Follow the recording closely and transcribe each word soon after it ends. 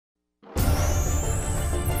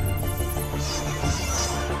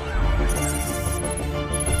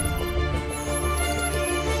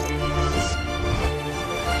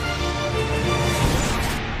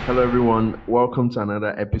Hello, everyone. Welcome to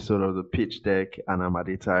another episode of the Pitch Deck, and I'm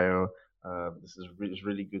Adetayo. It's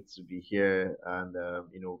really good to be here, and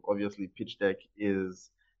obviously, Pitch Deck is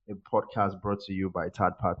a podcast brought to you by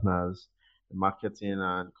Tad Partners, a marketing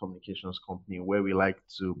and communications company, where we like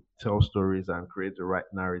to tell stories and create the right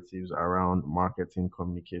narratives around marketing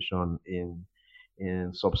communication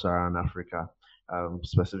in sub-Saharan Africa,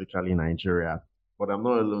 specifically Nigeria. But I'm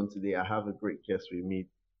not alone today. I have a great guest with me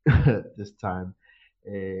this time,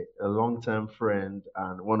 a long-term friend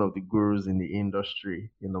and one of the gurus in the industry,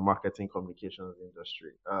 in the marketing communications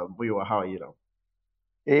industry. Muyiwa, how are you now?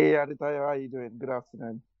 Hey, Aditya, how are you doing? Good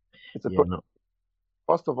afternoon. It's a Yeah, pro no,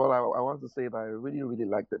 First of all, I want to say that I really, really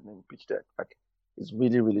like the name Pitch Deck. Like, it's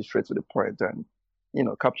really, really straight to the point and,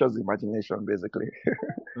 captures the imagination basically.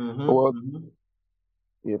 Well, mm-hmm.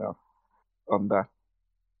 you know, on that.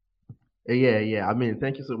 Yeah. I mean,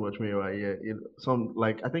 thank you so much, Muyiwa. Yeah, some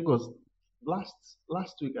like I think it was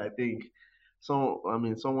last week. I think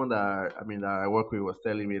someone that I work with was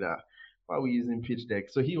telling me that why are we using pitch deck.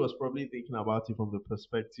 So he was probably thinking about it from the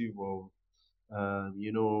perspective of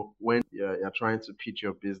when you're trying to pitch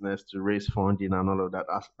your business to raise funding and all of that.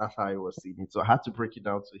 That's how I was seeing it. So I had to break it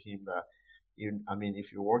down to him that,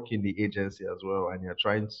 if you work in the agency as well and Yeah. you're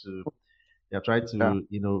trying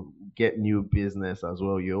to get new business as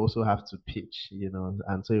well, you also have to pitch.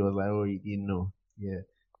 And so he was like, oh, he didn't know. Yeah.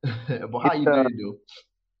 But how It's you doing though?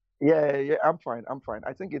 yeah, I'm fine. I'm fine.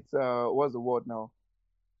 I think it's what's the word now?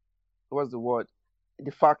 What's the word?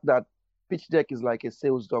 The fact that Pitch Deck is like a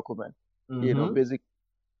sales document, Mm-hmm. basic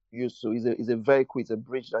used to is a vehicle, it's a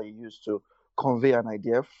bridge that you use to convey an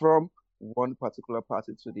idea from one particular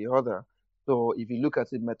party to the other. So if you look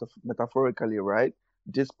at it metaphorically, right,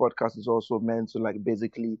 this podcast is also meant to like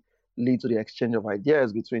basically lead to the exchange of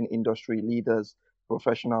ideas between industry leaders,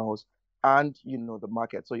 professionals, and the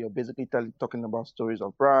market. So you're basically talking about stories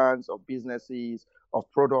of brands, of businesses, of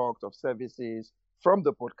products, of services from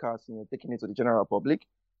the podcast, and you're taking it to the general public.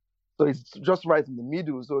 So it's just right in the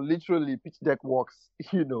middle. So literally, pitch deck works,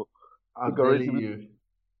 I'm telling figuratively, you.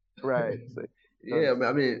 right? So Yeah,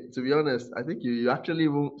 because to be honest, I think you actually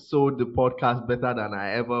even sold the podcast better than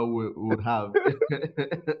I ever would have.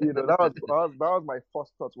 that was my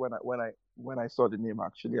first thought when I saw the name.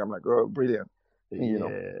 Actually, I'm like, oh, brilliant. Yeah,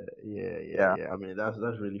 Yeah. I mean, that's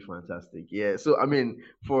really fantastic. Yeah. So,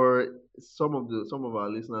 for some of our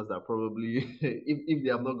listeners that probably, if they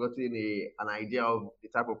have not gotten an idea of the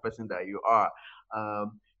type of person that you are,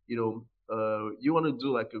 you want to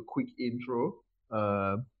do like a quick intro,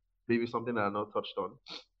 maybe something that I not touched on.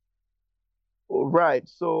 right.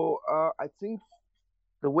 So I think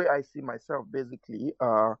the way I see myself, basically,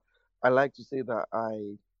 I like to say that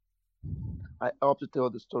I help to tell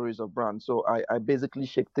the stories of brands. So I basically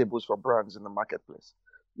shake tables for brands in the marketplace.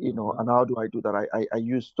 And Mm-hmm. how do I do that? I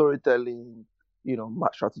use storytelling,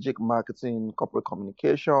 strategic marketing, corporate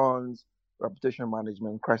communications, reputation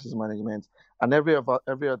management, crisis management, and every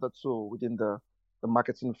other tool within the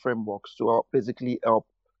marketing frameworks to basically help,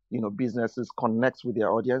 businesses connect with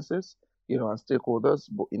their audiences, and stakeholders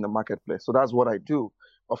in the marketplace. So that's what I do.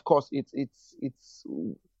 Of course, it's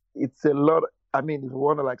a lot. I mean, if you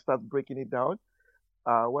want to like start breaking it down,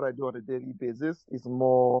 what I do on a daily basis is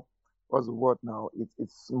more, what's the word now?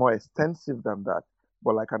 It's more extensive than that.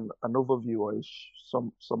 But like an overview or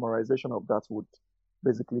some summarization of that would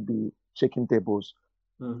basically be shaking tables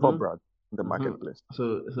for Mm-hmm. brand in the Mm-hmm. marketplace.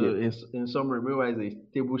 So Yeah. in summary, Mewa is a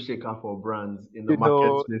table shaker for brands in the You market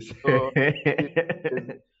know, space. it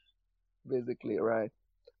is basically right.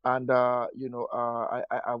 And I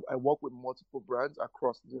work with multiple brands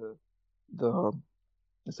across the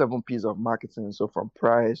seven P's of marketing. So from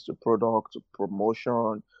price to product to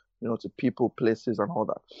promotion, to people, places, and all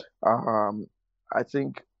that. I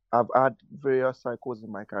think I've had various cycles in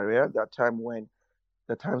my career. There are times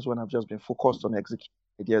when I've just been focused on executing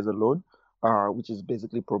ideas alone, which is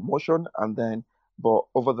basically promotion. But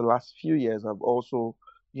over the last few years, I've also,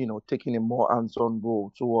 taken a more hands-on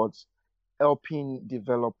role towards helping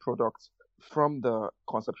develop products from the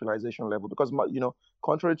conceptualization level because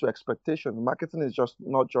contrary to expectation, marketing is just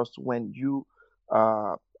not just when you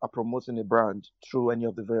are promoting a brand through any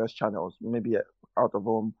of the various channels, maybe out of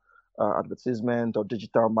home advertisement or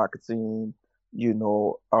digital marketing,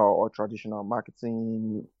 or traditional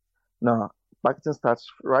marketing. Now, marketing starts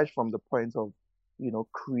right from the point of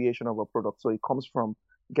creation of a product. So it comes from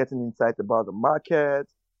getting insight about the market,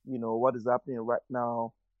 what is happening right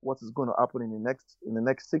now, what is going to happen in the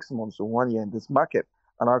next 6 months or 1 year in this market,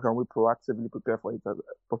 and how can we proactively prepare for it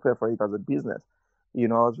as a business. I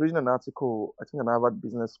was reading an article, I think an Harvard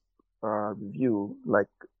Business Review, like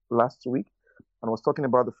last week, and was talking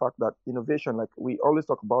about the fact that innovation, like we always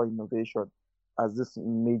talk about innovation as this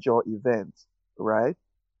major event, right?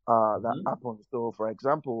 That Mm-hmm. happens. So, for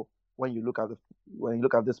example, when you look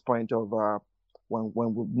at this point of when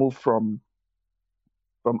we move from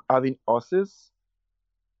having horses,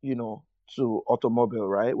 you know, to automobile,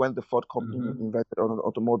 right? When the Ford company Mm-hmm. invented on an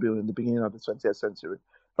automobile in the beginning of the 20th century,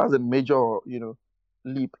 that's a major,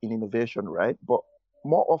 leap in innovation, right? But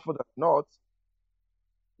more often than not,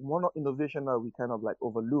 one innovation that we kind of like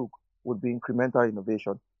overlook would be incremental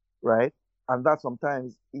innovation, right? And that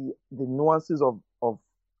sometimes the nuances of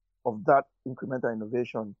that incremental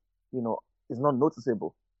innovation, is not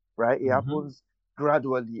noticeable, right? It Mm-hmm. happens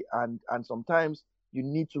gradually, and sometimes you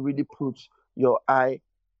need to really put your eye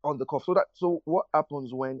on the curve. So what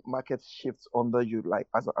happens when market shifts under you, like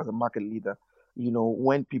as a market leader?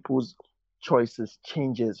 When people's choices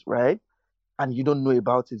changes, right? And you don't know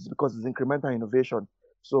about it, it's because it's incremental innovation.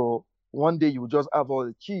 So one day you just have all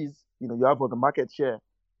the cheese, you have all the market share.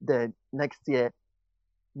 Then next year,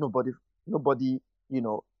 nobody, nobody,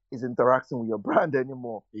 is interacting with your brand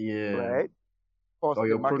anymore, Yeah. right? Because Or the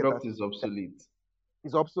your market product is obsolete.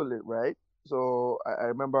 is obsolete, right? So I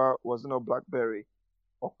remember was BlackBerry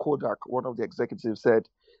or Kodak, one of the executives said,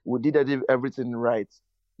 we did everything right.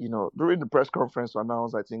 During the press conference to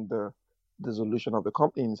announce, I think the dissolution of the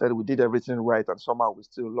company, and said we did everything right and somehow we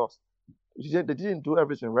still lost. They didn't do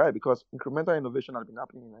everything right because incremental innovation had been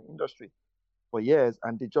happening in the industry for years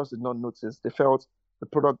and they just did not notice. They felt the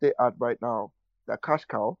product they had right now, their cash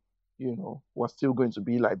cow, was still going to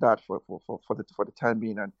be like that for the time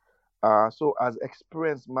being. And so as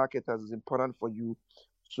experienced marketers, it's important for you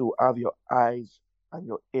to have your eyes and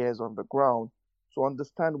your ears on the ground to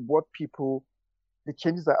understand the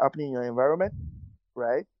changes that are happening in your environment,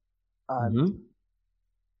 right? And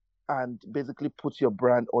Mm-hmm. basically put your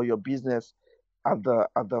brand or your business at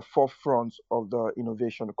the forefront of the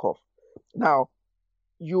innovation curve. Now,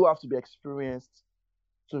 you have to be experienced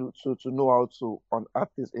to know how to unearth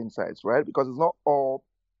these insights, right? Because it's not all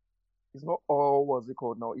what's it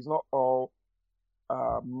called now? It's not all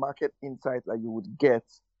market insight that you would get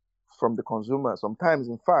from the consumer. Sometimes,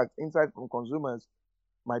 in fact, insight from consumers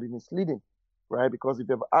might be misleading, right? Because if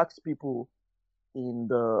you've asked people in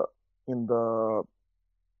the in the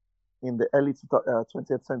in the early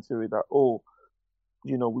 20th century that, oh,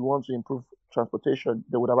 we want to improve transportation,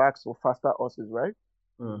 they would have asked for faster horses, right?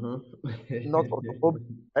 Not automobile,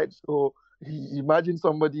 Mm-hmm. right? So imagine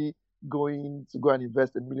somebody going to go and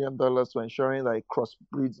invest $1 million to ensuring that it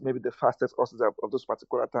crossbreeds maybe the fastest horses of this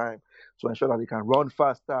particular time to ensure that they can run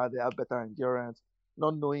faster, they have better endurance,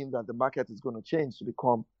 not knowing that the market is going to change to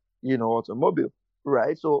become, automobile,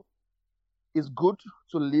 right? So it's good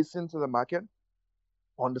to listen to the market,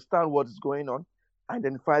 understand what is going on,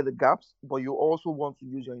 identify the gaps, but you also want to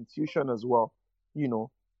use your intuition as well, you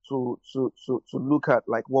know, to look at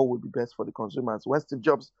like what would be best for the consumers. When Steve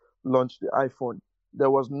Jobs launched the iPhone, there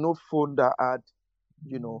was no phone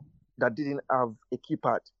you know, that didn't have a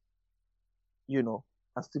keypad, you know,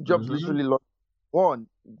 and Steve Jobs literally launched one.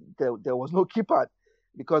 There was no keypad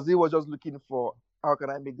because he was just looking for how can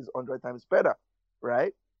I make this 100 times better,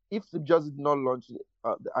 right? If Steve Jobs did not launch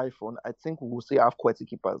the iPhone, I think we will say have QWERTY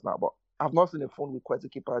keypads now. But I've not seen a phone with QWERTY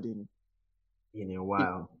keypad In a in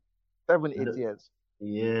while. seven, And 8 years.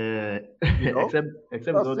 yeah, You know, except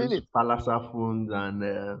I've all seen those it. Palasa phones and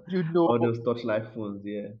You know, all those touchlight phones.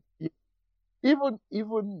 Yeah.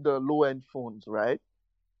 even the low end phones, right?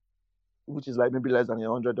 Which is like maybe less than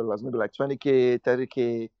 $100, maybe like 20K,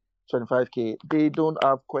 30K, 25K. They don't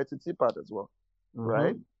have QWERTY keypad as well,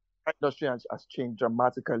 right? Mm-hmm. Industry has changed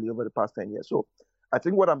dramatically over the past 10 years. So I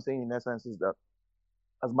think what I'm saying in essence is that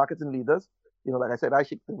as marketing leaders, like I said, I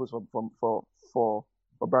shake tables for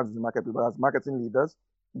brands in the market, but as marketing leaders,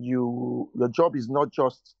 your job is not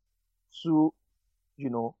just to, you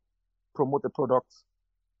know, promote the product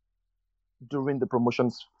during the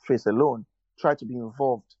promotions phase alone. Try to be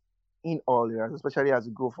involved in all areas, especially as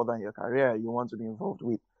you grow further in your career. You want to be involved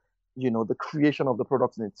with, the creation of the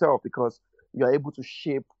product in itself because you're able to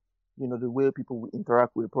shape, the way people will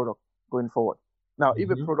interact with the product going forward. Now, if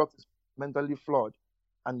a Mm-hmm. product is mentally flawed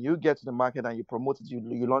and you get to the market and you promote it,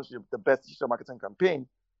 you launch the best digital marketing campaign,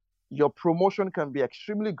 your promotion can be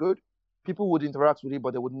extremely good. People would interact with it,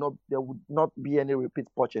 but there would not be any repeat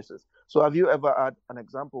purchases. So have you ever had an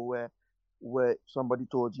example where somebody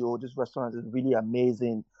told you, oh, this restaurant is really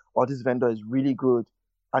amazing, or this vendor is really good,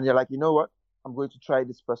 and you're like, you know what? I'm going to try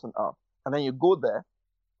this person out. And then you go there,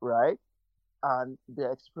 right? And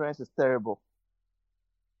the experience is terrible.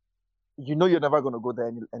 You know you're never going to go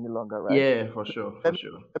there any longer, right? Yeah, for sure, Let for me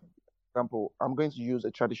sure. example, I'm going to use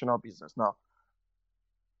a traditional business now.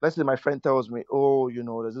 let's say my friend tells me, oh,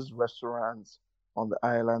 there's this restaurant on the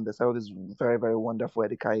island. They sell this very, very wonderful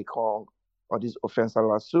Edikai Kong or this offensive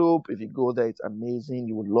soup. If you go there, it's amazing.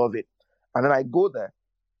 You would love it. And then I go there,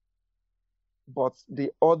 but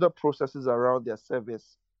the other processes around their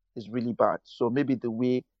service is really bad. So maybe the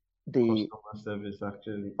way the Customer service,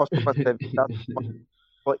 actually. customer service, that's one.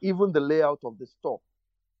 But even the layout of the store,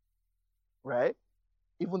 right?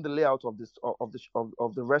 Even the layout of this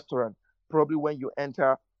of the restaurant, probably when you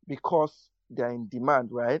enter, because they're in demand,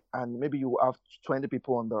 right? And maybe you have 20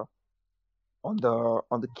 people on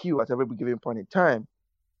the queue at every given point in time,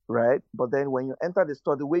 right? But then when you enter the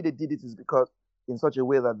store, the way they did it is because in such a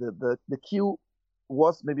way that the queue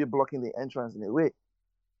was maybe blocking the entrance in a way,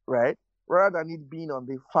 right? Rather than it being on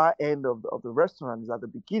the far end of the restaurant is at the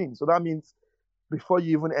beginning. So that means before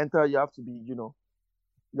you even enter, you have to be,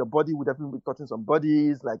 your body would definitely be touching some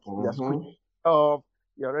bodies, like they're squeezing Mm-hmm. off,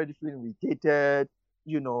 you're already feeling irritated,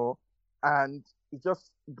 you know, and it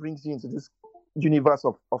just brings you into this universe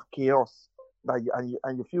of chaos that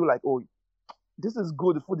you feel like, oh, this is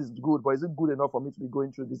good, the food is good, but is it good enough for me to be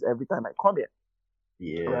going through this every time I come here,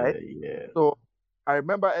 Yeah, right? yeah. So I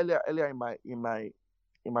remember earlier in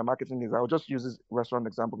my marketing days, I'll just use this restaurant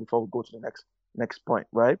example before we go to the next point,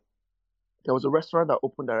 right? There was a restaurant that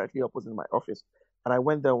opened directly opposite my office, and I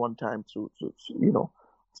went there one time to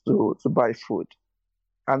buy food.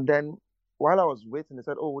 And then while I was waiting, they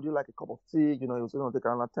said, "Oh, would you like a cup of tea?" It was going to take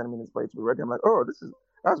around like 10 minutes for it to be ready. I'm like, "Oh,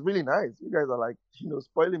 that's really nice. You guys are like,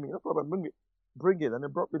 spoiling me. No problem. Bring it." And they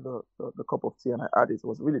brought me the cup of tea, and I had it. It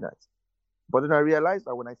was really nice. But then I realized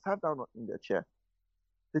that when I sat down in the chair,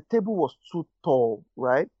 the table was too tall.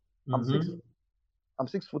 Right? I'm six. Mm-hmm. I'm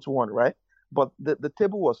 6 foot one. Right? But the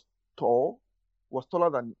table was taller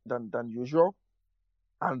than usual.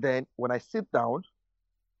 And then when I sit down,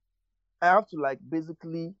 I have to like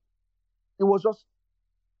basically, it was just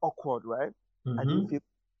awkward, right? I didn't Mm-hmm.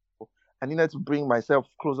 feel, I needed to bring myself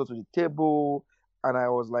closer to the table. And I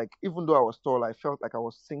was like, even though I was tall, I felt like I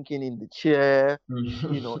was sinking in the chair.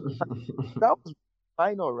 You know, that was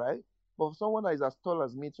minor, right? But for someone that is as tall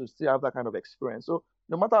as me to still have that kind of experience. So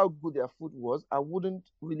no matter how good their food was, I wouldn't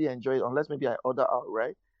really enjoy it unless maybe I order out,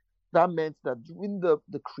 right? That meant that during the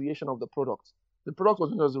creation of the product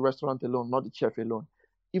wasn't just the restaurant alone, not the chef alone.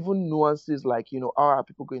 Even nuances like, how are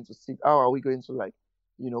people going to sit? How are we going to like,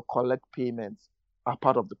 collect payments are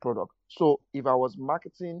part of the product. So if I was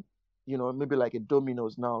marketing, maybe like a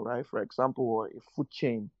Domino's now, right? For example, or a food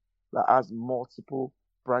chain that has multiple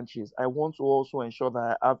branches, I want to also ensure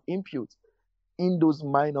that I have input in those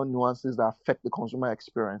minor nuances that affect the consumer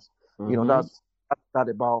experience. Mm-hmm. That's that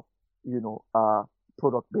about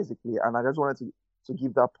product basically. And I just wanted to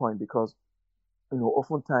give that point because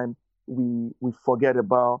oftentimes we forget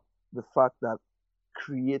about the fact that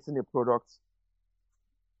creating a product,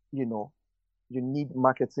 you know, you need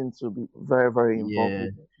marketing to be very, very involved Yeah,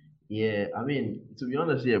 with. yeah. I mean, to be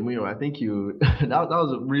honest, yeah, Muyo, I think you that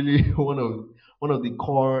was really one of the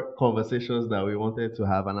core conversations that we wanted to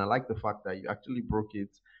have, and I like the fact that you actually broke it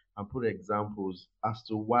and put examples as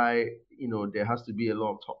to why there has to be a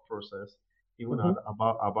lot of thought process, even Hmm.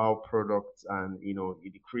 about products and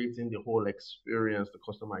creating the whole experience, the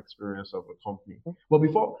customer experience of a company. But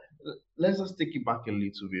before, let's just take it back a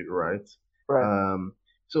little bit, right? Right. Um,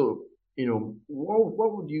 so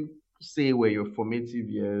what would you say were your formative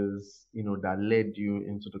years, that led you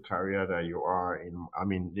into the career that you are in? I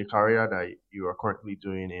mean, the career that you are currently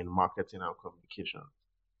doing in marketing and communication.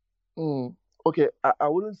 Mm. Okay, I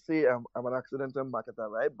wouldn't say I'm an accidental marketer,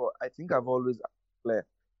 right? But I think I've always applied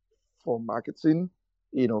for marketing,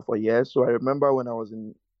 for years. So I remember when I was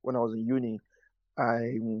in uni,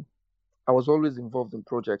 I I was always involved in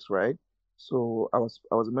projects, right? So I was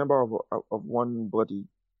a member of one body,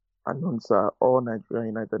 ANUNSA, All Nigeria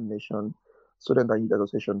United Nation Student and Youth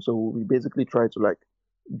Association. So we basically try to like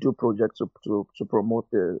do projects to promote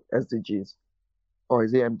the SDGs, or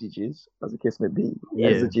is it MDGs, as the case may be, Yeah,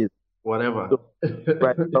 SDGs. whatever. So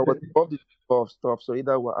right, so I was involved in a lot of stuff. So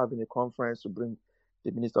either we're having a conference to bring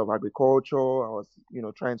the Minister of Agriculture. I was,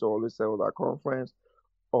 trying to always sell that conference,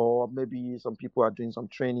 or maybe some people are doing some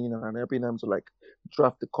training and I'm helping them to like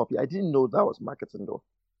draft the copy. I didn't know that was marketing though.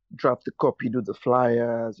 Draft the copy, do the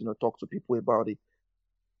flyers, talk to people about it.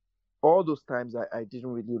 All those times I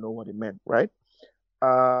didn't really know what it meant, right?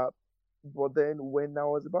 Uh, but then when I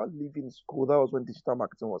was about leaving school, that was when digital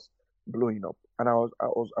marketing was blowing up, and I've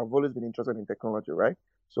always been interested in technology, right?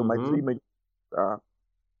 So my three Mm-hmm. major are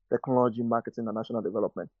technology, marketing, and national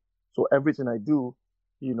development. So everything I do,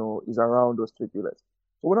 is around those three pillars.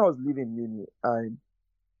 So when I was leaving uni, I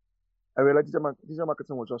realized digital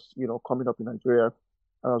marketing was just, coming up in Nigeria.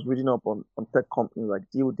 And I was reading up on tech companies like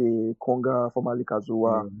Deal Day, Konga, formerly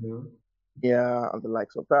Kazuwa, Mm-hmm. yeah, and the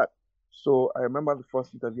likes of that. So I remember the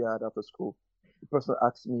first interview I had after school. The person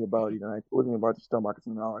asked me about it, and I told him about digital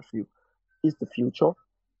marketing and how I feel is the future.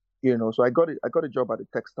 So I got a job at a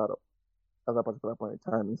tech startup at that particular point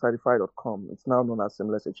in time, Insidify.com. It's now known as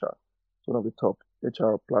Seamless HR. It's one of the top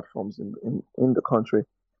HR platforms in the country.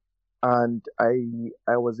 And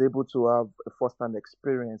I was able to have a first-hand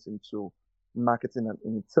experience into marketing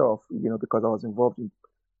in itself, because I was involved in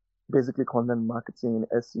basically content marketing,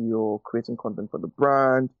 SEO, creating content for the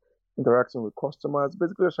brand, interacting with customers,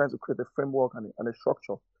 basically just trying to create a framework and a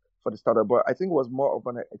structure for the startup. But I think it was more of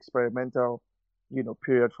an experimental,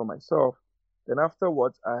 period for myself. Then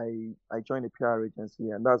afterwards, I joined a PR agency,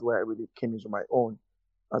 and that's where I really came into my own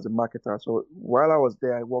as a marketer. So while I was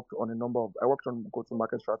there, I worked on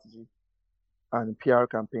go-to-market strategy and PR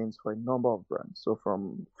campaigns for a number of brands. So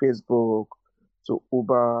from Facebook to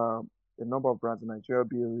Uber, a number of brands in Nigeria,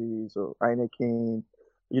 Brewery, so Heineken,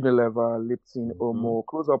 Unilever, Lipton, Mm-hmm. Omo,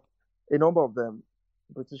 Close Up, a number of them,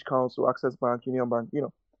 British Council, Access Bank, Union Bank.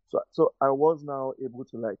 So I was now able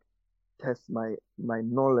to like test my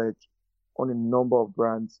knowledge on a number of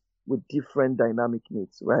brands with different dynamic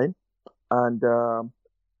needs, right? And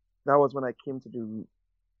that was when I came to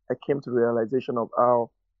the realization of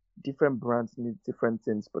how different brands need different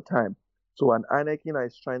things per time. So an Heineken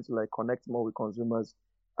is trying to like connect more with consumers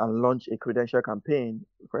and launch a credential campaign.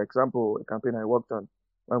 For example, a campaign I worked on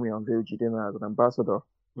when we unveiled Jidena as an ambassador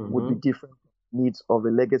would be Mm-hmm. different needs of a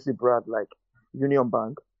legacy brand like Union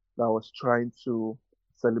Bank that was trying to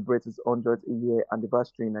celebrate its 100th year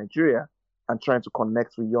anniversary in Nigeria and trying to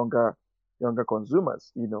connect with younger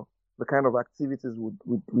consumers. The kind of activities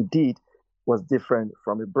we did was different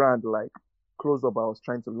from a brand like Close Up. I was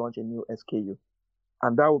trying to launch a new SKU,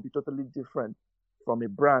 and that would be totally different from a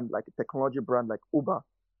brand like a technology brand like Uber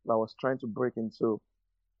that was trying to break into,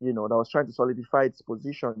 that was trying to solidify its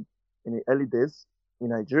position in the early days in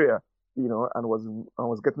Nigeria, and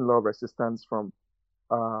was getting a lot of resistance from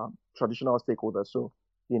traditional stakeholders. So,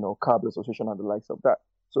 Cab Association and the likes of that.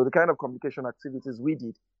 So the kind of communication activities we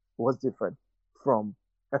did was different from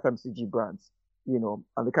FMCG brands, and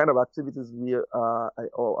the kind of activities I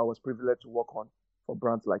was privileged to work on for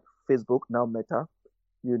brands like Facebook, now Meta,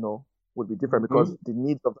 would be different because Mm-hmm. the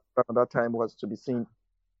needs of the brand at that time was to be seen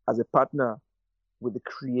as a partner with the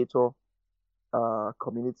creator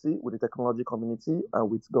community, with the technology community, and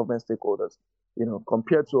with government stakeholders.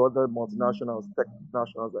 Compared to other multinationals, tech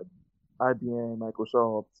multinationals like IBM,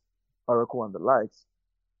 Microsoft, Oracle, and the likes,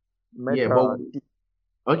 Yeah, but Meta,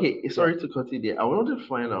 okay, yeah, sorry to cut you there. I wanted to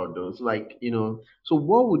find out those, like, so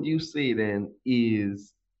what would you say then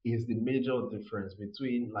is the major difference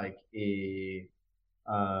between like a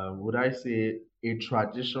would I say a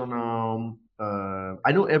traditional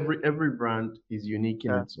I know every brand is unique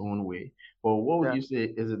in yeah, its own way, but what would yeah. you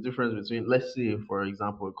say is the difference between, let's say, for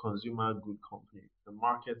example, a consumer good company, the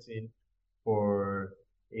marketing for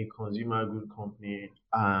a consumer good company,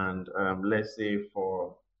 and let's say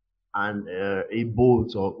for a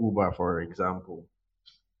Bolt or Uber, for example,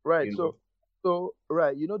 Right. you know. So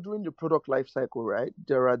right, during the product life cycle, right,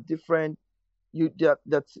 there are different you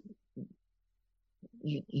that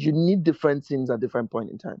you need different things at different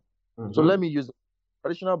point in time. So let Mm-hmm. me use a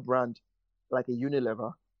traditional brand like a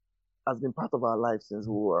Unilever has been part of our life since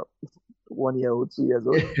we were 1 year old, 2 years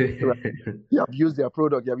old. Right? You have used their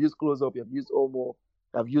product, you have used Close Up, you have used Omo,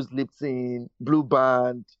 you have used Lipton, Blue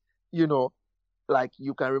Band, you know, like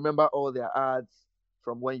you can remember all their ads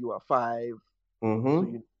from when you were 5. So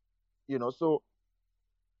Mm-hmm. so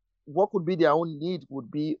what could be their own need would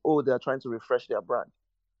be, oh, they're trying to refresh their brand,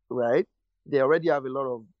 right? They already have a lot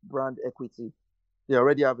of brand equity. They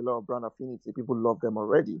already have a lot of brand affinity. People love them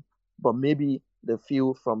already. But maybe they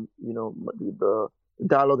feel from, the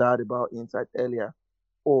dialogue I had about Insight earlier,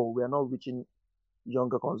 oh, we are not reaching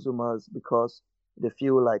younger consumers because they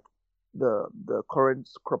feel like the current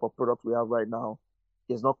crop of product we have right now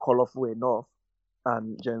is not colorful enough.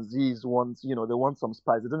 And Gen Zs want, they want some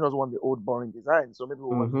spice. They don't just want the old boring design. So maybe we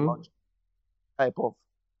want to Mm-hmm. launch type of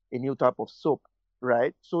a new type of soap,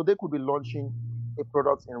 right? So they could be launching a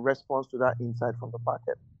product in response to that insight from the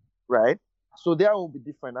market, right? So they will be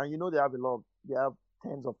different, and they have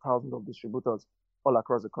tens of thousands of distributors all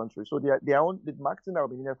across the country. So their own the marketing that will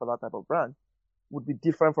be needed for that type of brand would be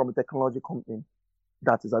different from a technology company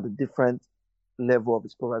that is at a different level of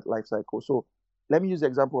its product life cycle. So let me use the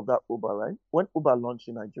example of that Uber, right? When Uber launched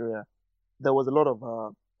in Nigeria, there was a lot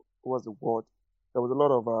of what's the word? There was a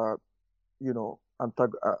lot of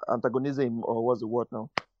antagonism, or what's the word now?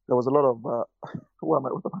 There was a lot of why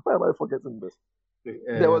am I forgetting this?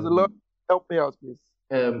 There was a lot. Um, Help me out, please.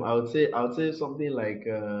 I would say something like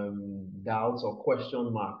doubts or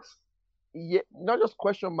question marks. Yeah, not just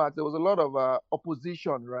question marks. There was a lot of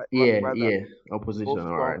opposition, right? Yeah, Rather, yeah. both Opposition. All from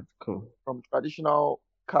right. Cool. traditional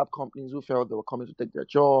cab companies who felt they were coming to take their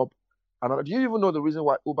job. And do you even know the reason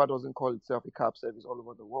why Uber doesn't call itself a cab service all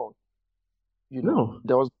over the world? No.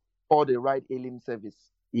 There was called a ride-hailing service.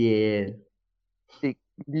 Yeah. They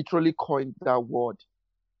literally coined that word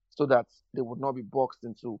so that they would not be boxed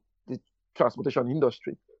into the transportation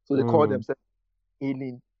industry. So they called Mm, themselves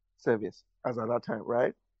hailing service as at that time,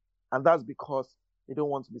 right? And that's because they don't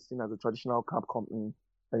want to be seen as a traditional cab company,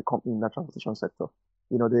 a company in that transportation sector.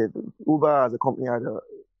 The Uber as a company had a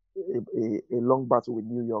long battle with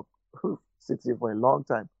New York City for a long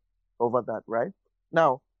time over that, right?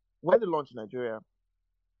 Now, when they launched in Nigeria,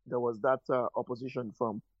 there was that opposition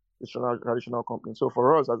from the traditional company. So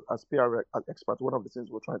for us as PR experts, one of the things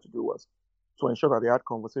we were trying to do was to ensure that they had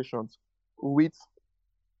conversations with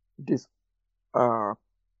this uh,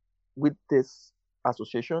 with this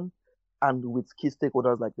association and with key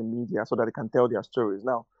stakeholders like the media so that they can tell their stories.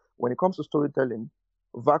 Now, when it comes to storytelling,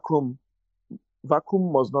 vacuum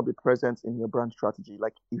vacuum must not be present in your brand strategy.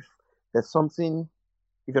 Like if there's something,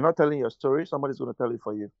 if you're not telling your story, somebody's going to tell it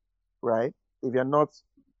for you, right? If you're not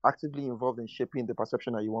actively involved in shaping the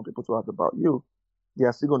perception that you want people to have about you, they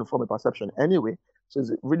are still going to form a perception anyway. So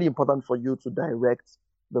it's really important for you to direct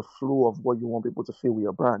the flow of what you want people to feel with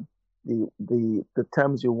your brand, the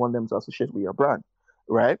terms you want them to associate with your brand,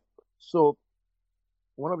 right? So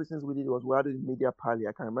one of the things we did was we had a media pally.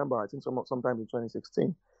 I can remember, I think sometime in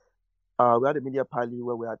 2016, we had a media pally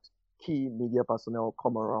where we had key media personnel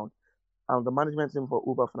come around, and the management team for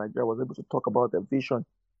Uber for Nigeria was able to talk about their vision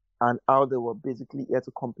and how they were basically here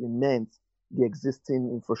to complement the existing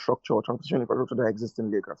infrastructure or transportation infrastructure that exists in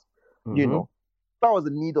Lagos. You mm-hmm. know, that was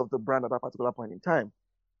the need of the brand at that particular point in time.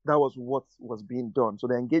 That was what was being done. So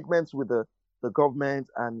the engagements with the government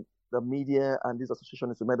and the media and this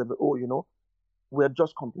association is to make them, oh, we're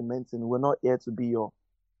just complementing. We're not here to be We're your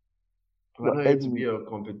not here to be enemy, a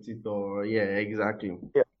competitor. Yeah, exactly.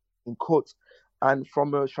 yeah, in quotes. And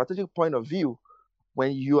from a strategic point of view,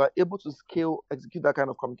 when you are able to scale, execute that kind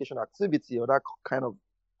of communication activity or that kind of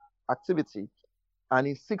activity, and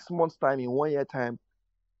in 6 months' time, in 1 year time,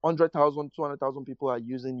 100,000, 200,000 people are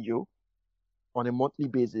using you on a monthly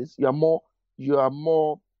basis, you are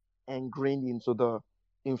more ingrained into the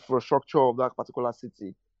infrastructure of that particular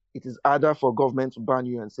city. It is harder for government to ban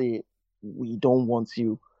you and say we don't want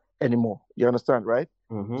you anymore. You understand, right?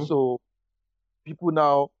 Mm-hmm. So people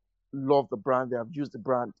now love the brand. They have used the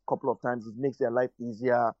brand a couple of times. It makes their life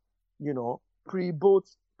easier. Pre-boat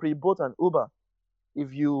and Uber.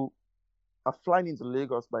 If you are flying into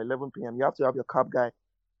Lagos by 11 p.m., you have to have your cab guy's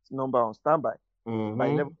number on standby by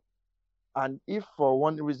 11. Mm-hmm. And if for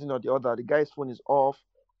one reason or the other the guy's phone is off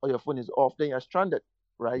or your phone is off, then you're stranded,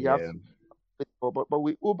 right? You have Yeah. to, but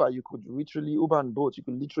with Uber, you could literally Uber and boats, you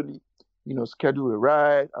could literally, schedule a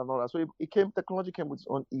ride and all that. So technology came with its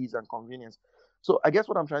own ease and convenience. So I guess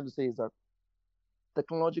what I'm trying to say is that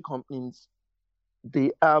technology companies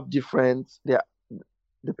they have they are,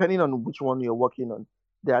 depending on which one you're working on,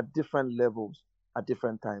 there are different levels at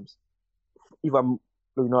different times. If I've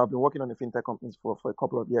been working on the fintech companies for a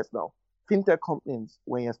couple of years now. Fintech companies,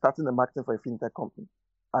 when you're starting the marketing for a fintech company,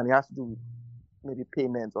 and it has to do with maybe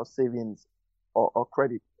payments or savings or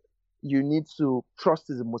credit, you need to trust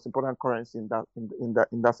is the most important currency in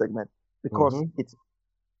that segment because Mm-hmm.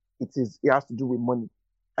 it has to do with money.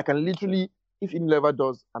 I can literally, if Unilever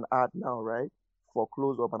does an ad now, right, for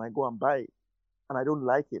close up, and I go and buy it, and I don't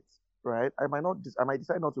like it, right, I might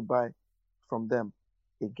decide not to buy from them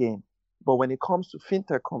again. But when it comes to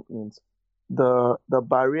fintech companies, the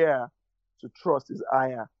barrier to trust is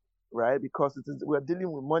higher, right? Because we're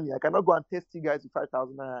dealing with money. I cannot go and test you guys with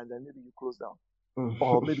 5,000 naira and then maybe you close down,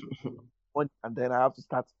 or maybe money, and then I have to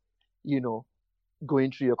start, you know,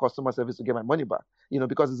 going through your customer service to get my money back.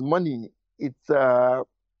 Because it's money, it's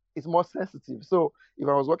more sensitive. So if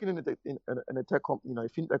I was working in a tech company, a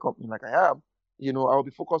fintech company like I am, I'll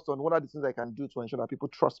be focused on what are the things I can do to ensure that people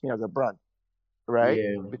trust me as a brand, right?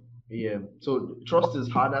 Yeah. Yeah. So trust is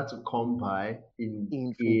harder to come by in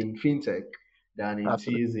In fintech, in fintech than it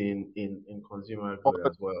absolutely, is in consumer good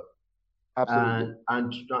as well. absolutely,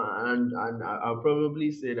 And I'll probably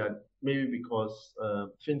say that maybe because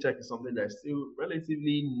fintech is something that's still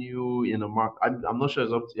relatively new in the market. I'm not sure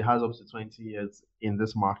it has up to 20 years in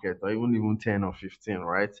this market, or even 10 or 15,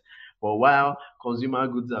 right? But while consumer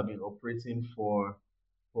goods have been operating for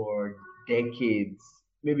decades,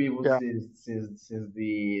 maybe even yeah, since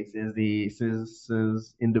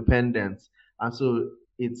independence, and so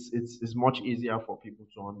it's much easier for people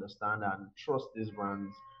to understand and trust these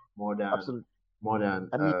brands more than Absolutely. more than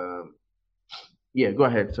I mean, yeah, go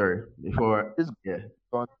ahead, sorry. Before this yeah.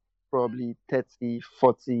 gone probably 30,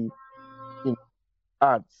 40 you know,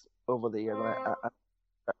 ads over the years. And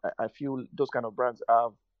I feel those kind of brands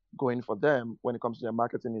have going for them when it comes to their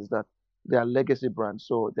marketing is that they are legacy brands.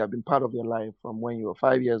 So they have been part of your life from when you were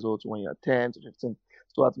 5 years old to when you're 10 to 15.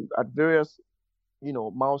 So at various,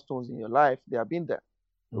 milestones in your life, they have been there,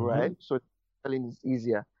 right? Mm-hmm. So selling is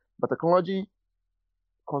easier. But technology,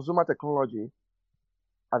 consumer technology,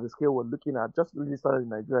 at the scale we're looking at, just really started in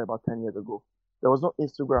Nigeria about 10 years ago. There was no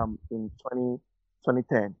Instagram in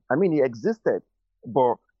 2010. I mean, it existed,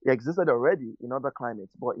 but it existed already in other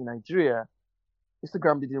climates. But in Nigeria,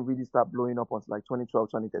 Instagram didn't really start blowing up until like 2012,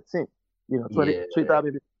 2013. Yeah. Twitter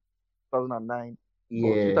maybe 2009,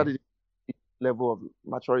 but Twitter Yeah. didn't reach level of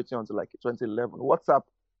maturity until like 2011. WhatsApp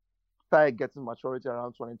started getting maturity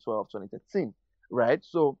around 2012, 2013, right?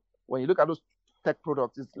 So when you look at those tech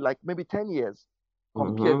products, it's like maybe 10 years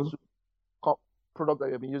compared Mm-hmm. to product that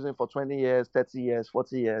you've been using for 20 years, 30 years,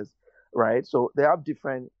 40 years, right? So they have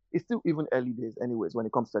different, it's still even early days, anyways, when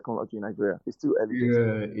it comes to technology in Nigeria. It's still early days.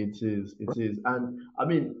 Yeah, it is. It is. And I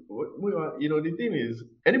mean, the thing is,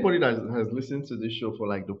 anybody that has listened to this show for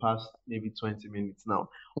like the past maybe 20 minutes now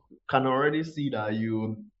can already see that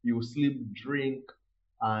you sleep, drink,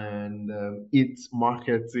 and eat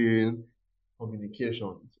marketing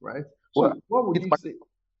communications, right? Well, So what would it's you my, say?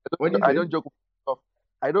 What do you I say? don't joke with myself.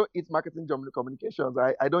 I don't eat marketing communications.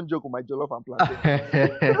 I don't joke with my jollof and plantain.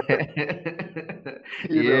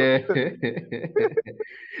 You know, Yeah. Some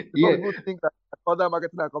Yeah. people think that other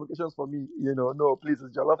marketing and communications for me, no, please,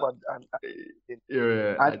 it's jollof and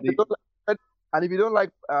Yeah, and I if you think don't like, and if you don't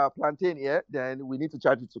like plantain, yeah, then we need to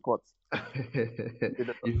charge you to court. You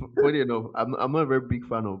know, funny enough, I'm not a very big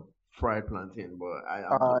fan of fried plantain, but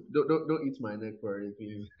I'm uh, don't eat my neck for it,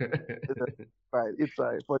 please. it's fine. It's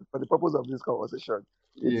fine for the purpose of this conversation.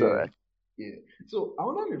 It's all Yeah, right. yeah. So I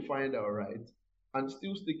wanted to find out, right, and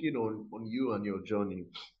still sticking on you and your journey,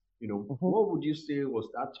 Mhm. what would you say was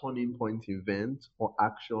that turning point event or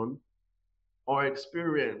action or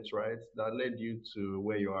experience, right, that led you to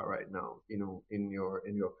where you are right now, in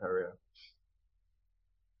your career?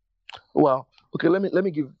 Well, okay. Let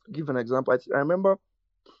me give an example. I remember,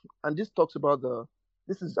 and this talks about the.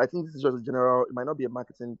 This is I think this is just a general. It might not be a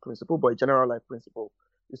marketing principle, but a general life principle.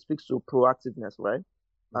 It speaks to proactiveness, right?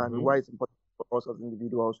 And Mm-hmm. why it's important for us as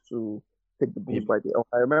individuals to take the Yep. bulls by the.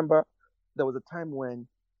 I remember there was a time when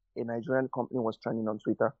a Nigerian company was trending on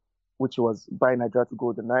Twitter, which was buy Nigeria to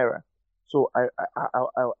go the naira. So I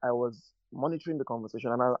was monitoring the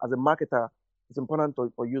conversation, and as a marketer, it's important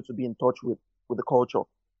for you to be in touch with the culture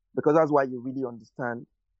because that's why you really understand,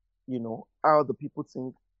 how the people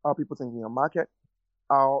think, how people think in your market,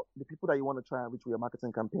 how the people that you want to try and reach with your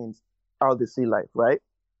marketing campaigns, how they see life, right?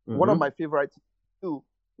 One of Mm-hmm. my favorite things to do,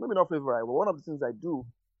 maybe not favorite, but one of the things I do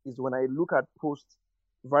is when I look at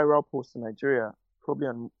viral posts in Nigeria, probably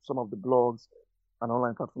on some of the blogs and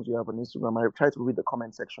online platforms you have on Instagram, I try to read the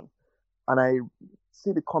comment section. And I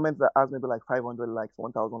see the comments that has maybe like 500 likes,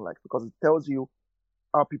 1,000 likes, because it tells you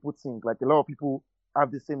how people think. Like a lot of people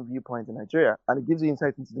have the same viewpoint in Nigeria, and it gives you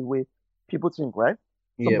insight into the way people think, right?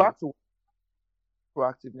 So Yep. back to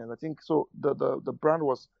proactiveness, I think so. The brand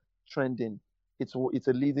was trending. It's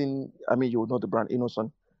a leading. I mean, you would know the brand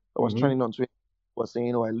Innocent. It was Mm-hmm. trending on Twitter. Was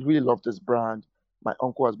saying, I really love this brand. My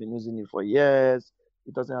uncle has been using it for years.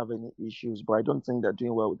 It doesn't have any issues, but I don't think they're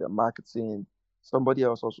doing well with their marketing. Somebody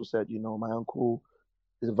else also said, my uncle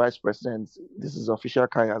is the vice president. This is official.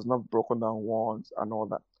 Kai has not broken down once and all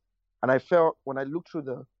that. And I felt when I looked through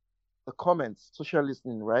the comments, social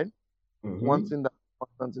listening, right? One Mm-hmm. thing that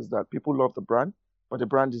constant is that people love the brand, but the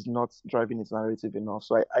brand is not driving its narrative enough.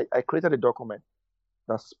 So I created a document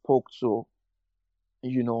that spoke to,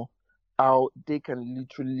 you know, how they can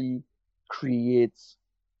literally create,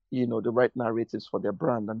 the right narratives for their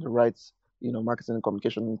brand and the right, marketing and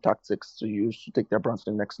communication tactics to use to take their brand to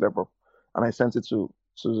the next level. And I sent it to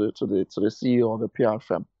the CEO of a PR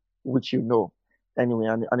firm, which anyway,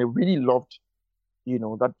 and I really loved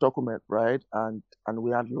that document, right? And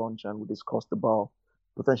we had lunch and we discussed about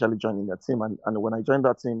potentially joining that team. And when I joined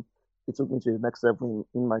that team, it took me to the next level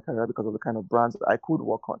in my career because of the kind of brands that I could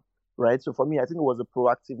work on, right? So for me, I think it was the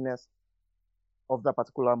proactiveness of that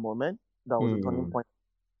particular moment that was a turning Hmm. point.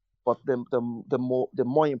 But the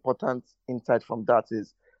more important insight from that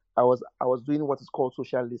is I was doing what is called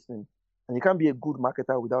social listening, and you can't be a good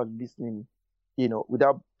marketer without listening,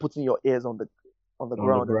 without putting your ears on the On the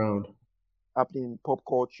ground and ground. happening in pop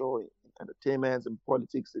culture, in entertainment, and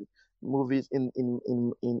politics, in movies in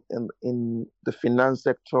the finance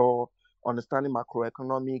sector, understanding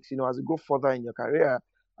macroeconomics. As you go further in your career,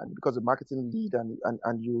 and because of marketing lead,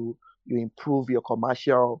 and you improve your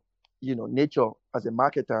commercial, nature as a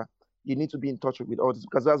marketer, you need to be in touch with all this,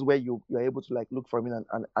 because that's where you're able to like look for it,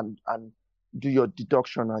 and do your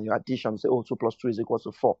deduction and your addition. Say, oh, 2 + 2 is equal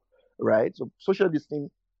to 4, right? So social listening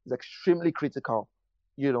is extremely critical.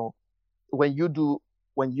 You know, when you do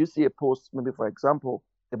when you see a post, maybe for example,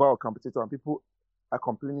 about a competitor, and people are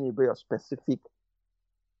complaining about a specific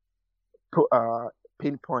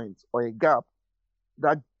pain point or a gap,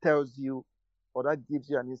 that tells you, or that gives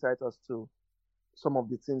you an insight as to some of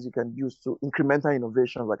the things you can use to incremental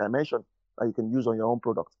innovations, like I mentioned, that you can use on your own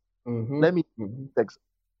product. Let me text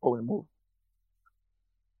before we move.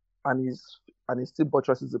 And he still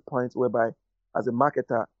buttresses the point whereby, as a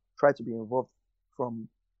marketer, try to be involved from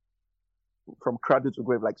cradle to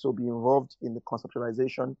grave. Like, so be involved in the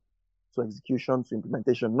conceptualization to execution to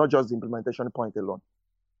implementation, not just the implementation point alone,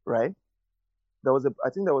 right? I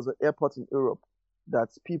think there was an airport in Europe that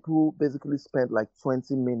people basically spent like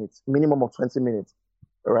 20 minutes, minimum of 20 minutes,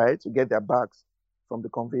 right, to get their bags from the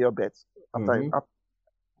conveyor belts after up.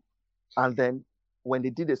 And then when they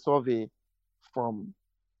did a survey from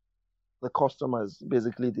the customers,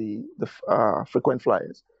 basically the frequent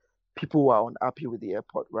flyers, people were unhappy with the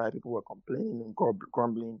airport, right? People were complaining and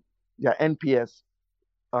grumbling. Their NPS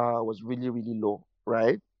was really, really low,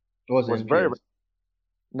 right? What was Was NPS? very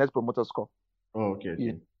Net Promoter Score. Oh,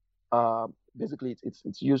 okay. Basically,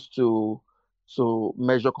 it's used to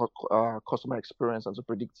measure customer experience and to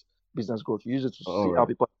predict business growth. You use it to see how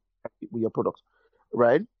people are with your product,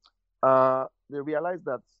 right? They realized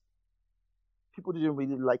that people didn't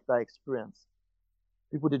really like that experience.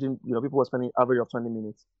 People were spending average of 20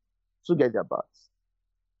 minutes to get their bags.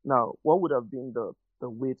 Now, what would have been the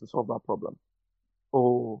way to solve that problem?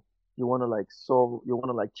 Oh, you want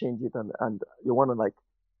to change it, and you want to like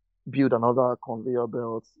build another conveyor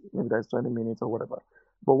belt, maybe that's 20 minutes or whatever.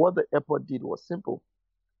 But what the airport did was simple.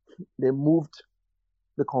 They moved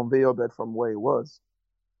the conveyor belt from where it was,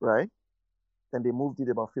 right? And they moved it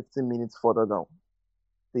about 15 minutes further down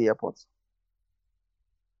the airport.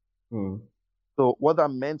 So what that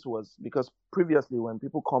meant was, because previously when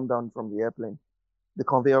people come down from the airplane, the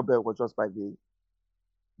conveyor belt was just by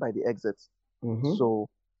the exits. So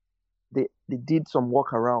they did some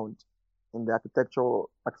work around in the architectural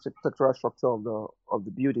structure of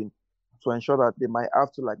the building to ensure that they might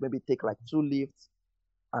have to like maybe take like 2 lifts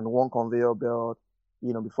and 1 conveyor belt,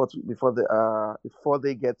 before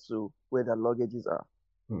they get to where their luggages are.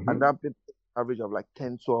 And that average of like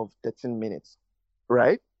 10, 12, 13 minutes,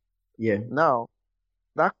 right? Yeah. Now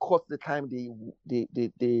that cuts the time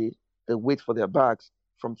they wait for their bags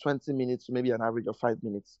from 20 minutes to maybe an average of 5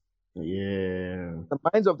 minutes. Yeah. The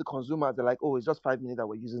minds of the consumers, they're like, oh, it's just 5 minutes that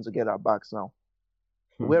we're using to get our bags now.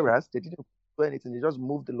 Whereas they didn't do anything. They just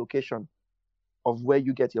moved the location of where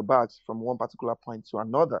you get your bags from one particular point to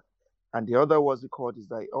another. And the other, what's it called, is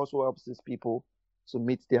that it also helps these people to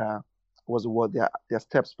meet their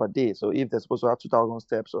steps per day. So if they're supposed to have 2,000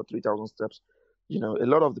 steps or 3,000 steps, a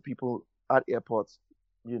lot of the people at airports,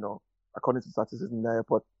 according to statistics in the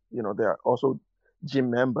airport, they're also gym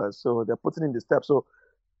members. So they're putting in the steps. So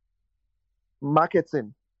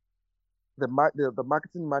marketing, the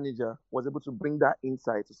marketing manager was able to bring that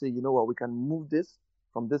insight to say, you know what, we can move this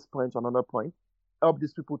from this point to another point, help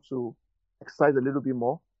these people to exercise a little bit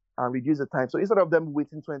more and reduce the time. So instead of them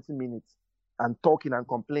waiting 20 minutes and talking and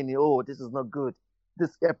complaining, oh, this is not good,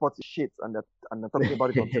 this airport is shit, and they're talking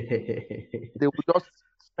about it on they would just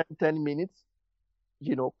spend 10 minutes,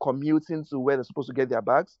 commuting to where they're supposed to get their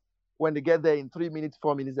bags. When they get there in 3 minutes,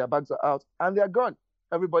 4 minutes, their bags are out and they're gone.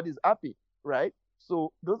 Everybody's happy, right?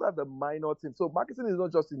 So those are the minor things. So marketing is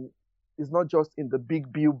not just in the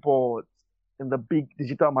big billboards, in the big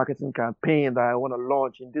digital marketing campaign that I want to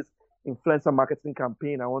launch, in this influencer marketing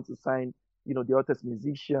campaign I want to sign, the hottest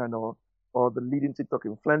musician or the leading TikTok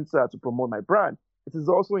influencer to promote my brand. It is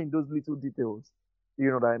also in those little details,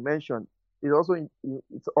 that I mentioned. It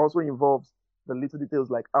also involves the little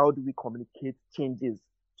details, like how do we communicate changes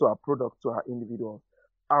to our product, to our individuals?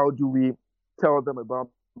 How do we tell them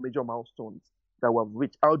about major milestones that we've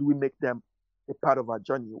reached? How do we make them a part of our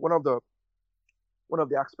journey? One of the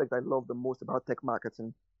aspects I love the most about tech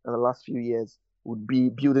marketing in the last few years would be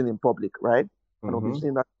building in public, right? And we've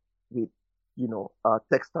seen that with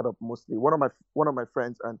tech startup mostly. One of my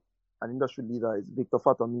friends and an industry leader is Victor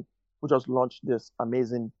Fatomi, who just launched this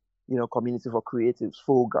amazing community for creatives,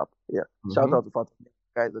 Full Gap. Yeah, shout out to Fatomi.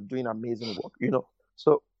 Guys are doing amazing work.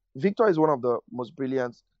 So Victor is one of the most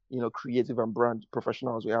brilliant creative and brand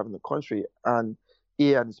professionals we have in the country, and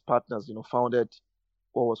he and his partners, founded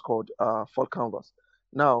what was called Ford Canvas.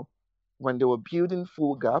 Now, when they were building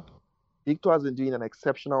Full Gap, Victor has been doing an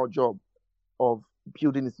exceptional job of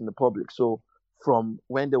building it in the public. So from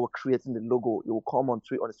when they were creating the logo, it will come on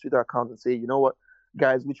his Twitter account and say, you know what,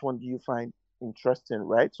 guys, which one do you find interesting,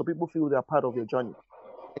 right? So people feel they're part of your journey.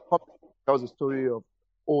 That was a story of,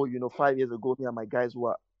 5 years ago, me and my guys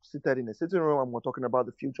were seated in a sitting room and we're talking about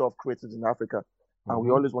the future of creatives in Africa. And we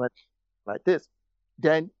Mm-hmm. always wanted like this.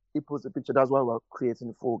 Then he puts a picture. That's why we're creating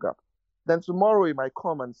the Full Gap. Then tomorrow he might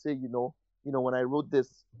come and say, when I wrote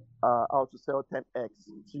this how to sell 10x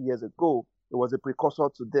 2 years ago, it was a precursor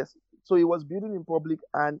to this. So he was building in public,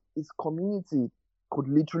 and his community could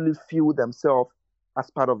literally feel themselves as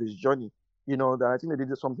part of his journey. That I think they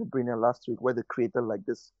did something brilliant last week where they created like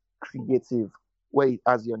this creative where it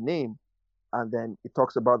has your name and then it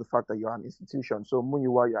talks about the fact that you're an institution. So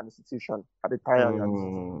Muyiwa, you're an institution. At the tire, you're an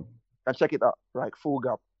institution. Mm. And check it out, right?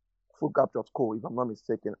 Fullgap.co, if I'm not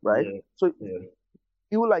mistaken, right? Yeah. So you Yeah.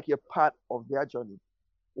 feel like you're part of their journey.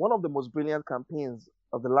 One of the most brilliant campaigns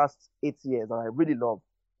of the last 8 years that I really love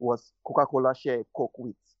was Coca-Cola Share Coke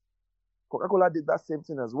with. Coca-Cola did that same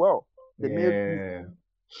thing as well. They made this Yeah.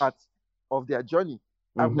 part of their journey.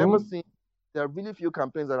 I've never Mm-hmm. seen, there are really few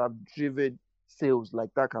campaigns that have driven sales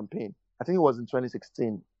like that campaign. I think it was in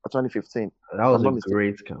 2016 or 2015, if That I'm was a not mistaken.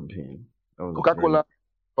 great campaign. That was a great. Coca-Cola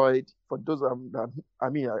deployed, for those I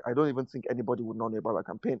mean, I don't even think anybody would know about that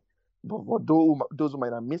campaign. But for those who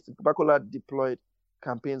might have missed it, Coca-Cola deployed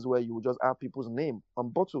campaigns where you would just have people's name on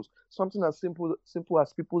bottles. Something as simple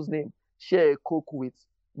as people's name. Share a Coke with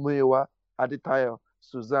Muewa, Adetayo,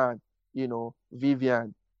 Suzanne,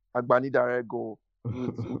 Vivian, Agbani Darego,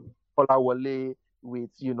 with Olawale, with,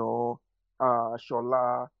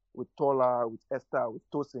 Shola, with Tola, with Esther, with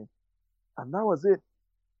Tosin. And that was it.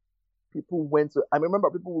 People went to, I remember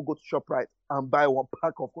people would go to ShopRite and buy one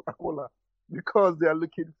pack of Coca-Cola because they are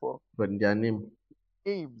looking for But their name.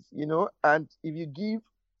 names, And if you give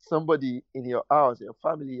somebody in your house, your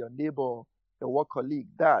family, your neighbor, your work colleague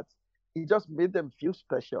that, it just made them feel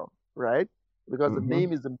special, right? Because the Mm-hmm.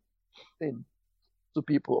 name is the thing to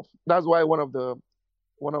people. That's why one of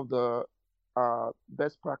the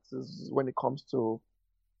best practices when it comes to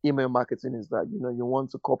email marketing is that you want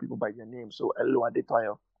to call people by their name. So hello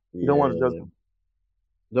Adetayo. You don't want to just Yeah.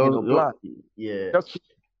 Those, bland. yeah. Just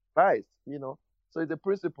nice. So it's a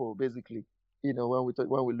principle basically.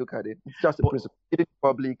 When we look at it, it's just a But principle. It is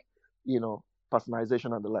public,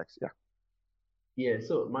 personalization and the likes. Yeah. yeah,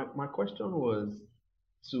 so my question was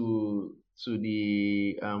to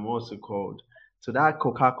the what's it called? To that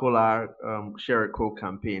Coca-Cola share a Coke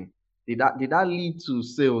campaign. Did that lead to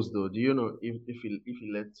sales though? Do you know if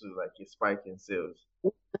it led to like a spike in sales?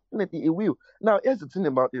 Definitely it will. Now, here's the thing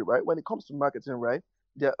about it, right? When it comes to marketing, right?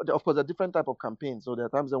 Of course, there are different type of campaigns. So there are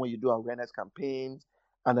times when you do awareness campaigns,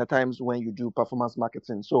 and there are times when you do performance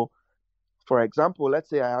marketing. So, for example, let's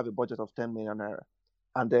say I have a budget of 10 million naira,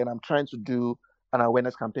 and then I'm trying to do an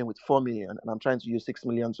awareness campaign with 4 million, and I'm trying to use 6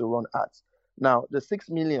 million to run ads. Now, the 6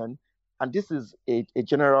 million, and this is a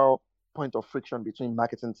general point of friction between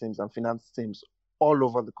marketing teams and finance teams all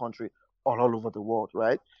over the country, all over the world,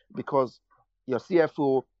 right? Because your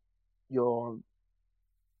CFO, your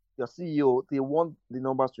your CEO, they want the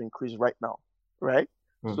numbers to increase right now, right?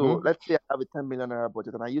 So Mm-hmm. let's say I have a 10 million naira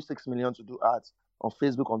budget and I use 6 million to do ads on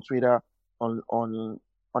Facebook, on Twitter, on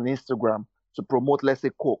Instagram to promote, let's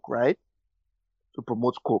say, Coke, right? To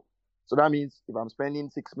promote Coke. So that means if I'm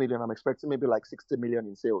spending 6 million, I'm expecting maybe like 60 million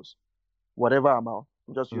in sales, whatever amount.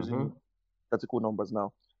 I'm just using Mm-hmm. statistical numbers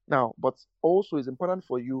now. Now, but also it's important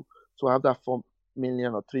for you to have that 4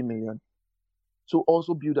 million or 3 million to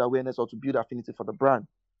also build awareness or to build affinity for the brand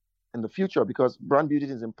in the future because brand building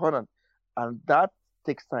is important and that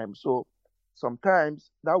takes time. So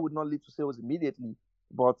sometimes that would not lead to sales immediately,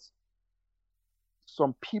 but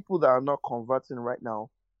some people that are not converting right now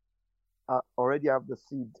already have the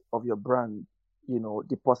seed of your brand,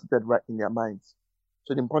 deposited right in their minds.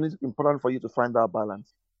 So the important for you to find that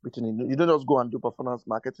balance between it. You don't just go and do performance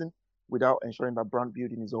marketing without ensuring that brand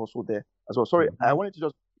building is also there as well. Sorry, I Mm-hmm. wanted to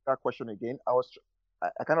just that question again.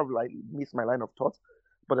 I kind of like missed my line of thought,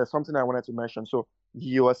 but there's something I wanted to mention. So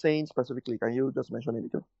you are saying specifically, can you just mention it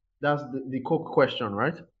again? That's the Coke question,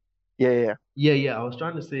 right? Yeah, yeah, yeah. Yeah, yeah. I was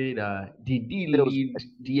trying to say that Sales,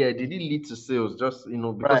 did it lead to sales? Just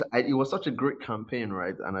because right? it was such a great campaign,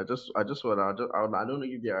 right? And I just thought I don't know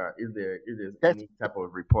if there's Yes, any type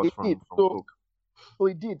of report it did. from So Coke. so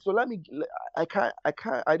it did. So I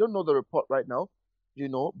don't know the report right now,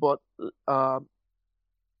 but um,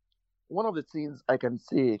 one of the things I can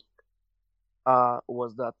say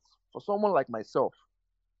was that for someone like myself,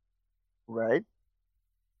 right?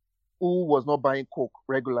 who was not buying Coke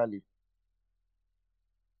regularly. Do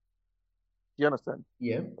you understand?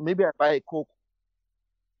 Yeah. Maybe I buy a Coke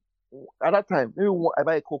at that time. Maybe I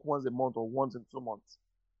buy a Coke once a month or once in 2 months,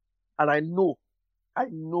 and I know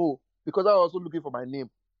because I was also looking for my name.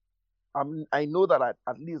 I know that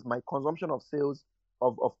at least my consumption of sales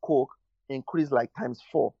of Coke increased like times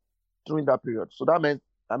 4 during that period. So that meant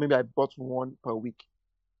that maybe I bought one per week.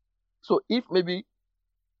 So if maybe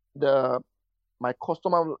the my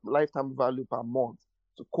customer lifetime value per month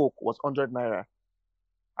to Coke was 100 naira,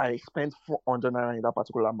 I spent 400 naira in that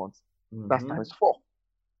particular month. That's Mm-hmm. times 4.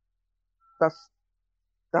 That's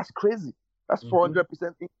that's crazy. That's Mm-hmm.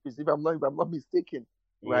 400% increase if I'm not mistaken,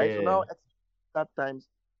 right? So now Yeah. at that times,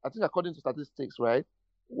 I think according to statistics, right,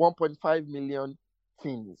 1.5 million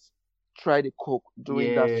teens tried a Coke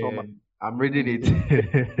during that Yeah. summer I'm reading in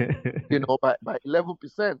it. by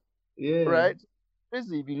 11%, Yeah. right?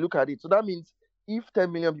 Crazy if you look at it. So that means if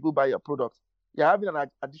 10 million people buy your product, you're having an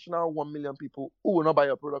additional 1 million people who will not buy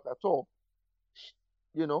your product at all.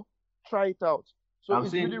 You know, try it out. So I'm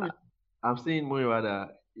it's seeing really, really I'm seeing Muyiwa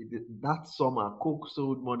that that summer Coke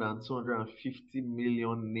sold more than 250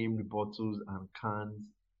 million named bottles and cans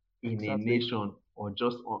in a exactly nation or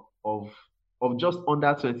of just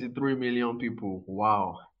under 23 million people.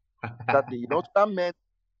 Wow. exactly. So that meant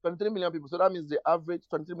 23 million people. So that means the average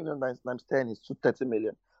 23 million times 10 is 230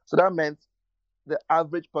 million. So that meant the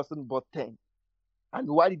average person bought 10. And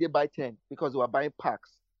why did they buy 10? Because they were buying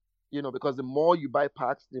packs. Because the more you buy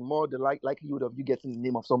packs, the more the likelihood of you getting the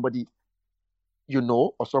name of somebody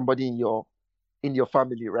or somebody in your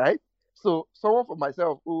family, right? So someone for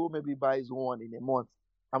myself who maybe buys one in a month,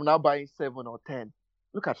 I'm now buying 7 or 10.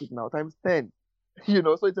 Look at it now, times 10.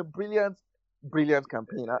 So it's a brilliant, brilliant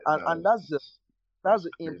campaign. And that's That's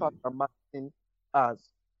the impact crazy. that marketing has.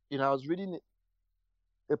 I was reading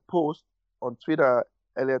a post on Twitter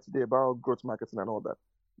earlier today about growth marketing and all that.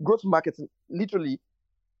 Growth marketing, literally,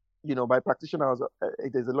 by practitioners,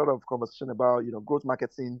 there's a lot of conversation about, growth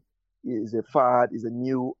marketing is a fad, is a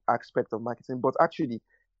new aspect of marketing, but actually,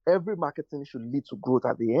 every marketing should lead to growth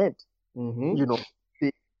at the end. You Mm-hmm. know,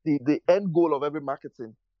 the the end goal of every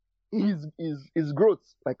marketing is growth,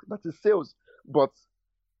 like that is sales. But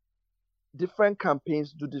different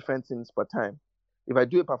campaigns do different things per time. If I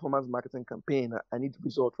do a performance marketing campaign, I need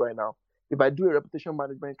result right now. If I do a reputation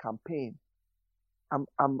management campaign, I'm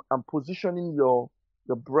positioning your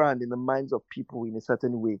brand in the minds of people in a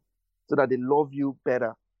certain way so that they love you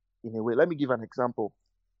better in a way. Let me give an example.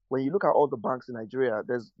 When you look at all the banks in Nigeria,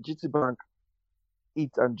 there's GT Bank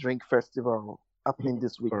Eat and Drink Festival happening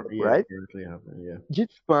this week, Yeah, right? currently happening. Yeah. GT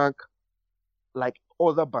Bank, like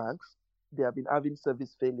other banks, they have been having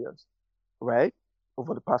service failures, right?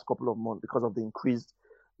 Over the past couple of months because of the increased,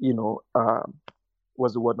 you know,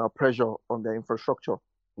 what's the word now, pressure on their infrastructure.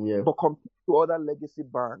 Yeah. But compared to other legacy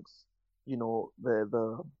banks,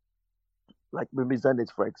 the like maybe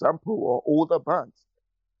Zenith, for example, or older banks,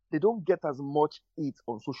 they don't get as much hit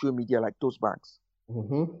on social media like those banks,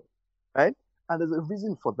 Mm-hmm. right? And there's a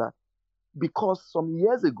reason for that. Because some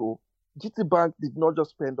years ago, GT Bank did not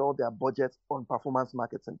just spend all their budget on performance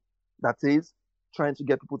marketing. That is, trying to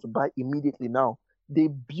get people to buy immediately now. They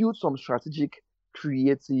built some strategic,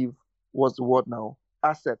 creative, what's the word now,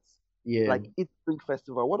 assets Yeah. like Eat Drink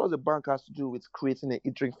Festival. What does a bank has to do with creating an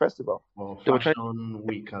Eat Drink Festival? Or They were trying Fashion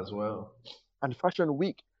Week as well. and Fashion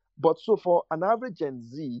Week. But so for an average Gen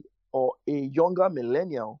Z or a younger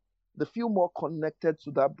millennial, they feel more connected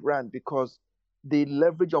to that brand because they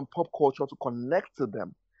leverage on pop culture to connect to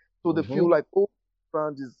them. So they feel Mm-hmm. like, oh,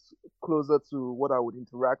 brand is closer to what I would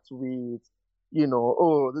interact with.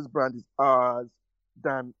 Oh, this brand is ours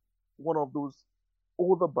than one of those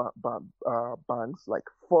older banks like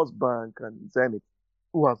First Bank and Zenith,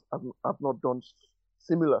 who have not done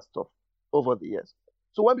similar stuff over the years.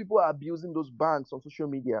 So when people are abusing those banks on social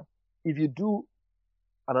media, if you do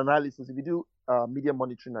an analysis, if you do media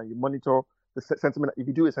monitoring and you monitor the sentiment, if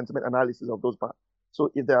you do a sentiment analysis of those banks,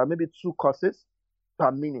 so if there are maybe 2 courses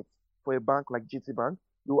per minute for a bank like GT Bank,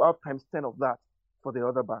 you have times 10 of that for the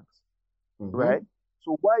other banks, right? Mm-hmm.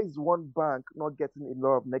 So why is one bank not getting a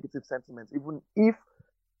lot of negative sentiments, even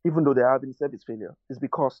though they're having service failure? It's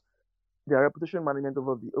because their reputation management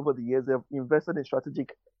over the years, they've invested in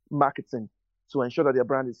strategic marketing to ensure that their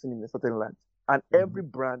brand is seen in a certain light. And Mm-hmm. every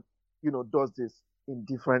brand, does this in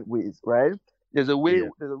different ways, right? Yeah. There's a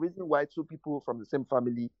reason why two people from the same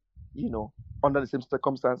family, you know, under the same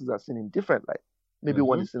circumstances are seen in different light. Maybe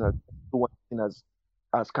one Mm-hmm. is seen as one is seen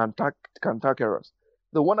as cantankerous.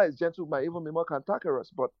 The one that is gentle might even be more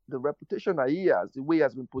cantankerous, but the reputation that he has, the way he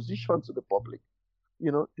has been positioned to the public,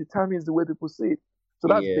 determines the way people see it. So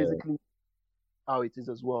that's Yeah. basically how it is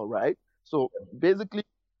as well, right? So basically,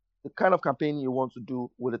 the kind of campaign you want to do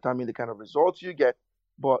will determine the kind of results you get.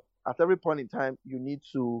 But at every point in time, you need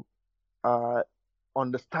to uh,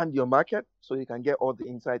 understand your market so you can get all the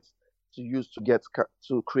insights to use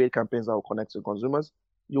to create campaigns that will connect to consumers.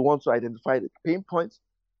 You want to identify the pain points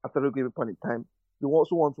at every given point in time. You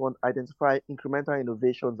also want to identify incremental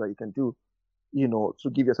innovations that you can do, to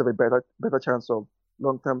give yourself a better chance of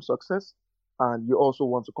long-term success. And you also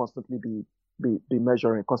want to constantly be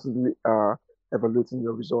measuring, constantly evaluating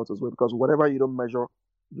your results as well. Because whatever you don't measure,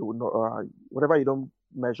 you will not. Whatever you don't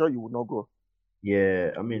measure, you will not grow.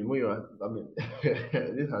 Yeah, I mean,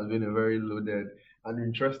 this has been a very loaded and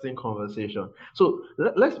interesting conversation. So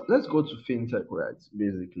let's go to fintech, right?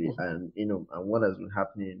 Basically, Mhm. and and what has been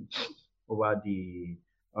happening over the.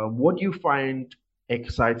 What do you find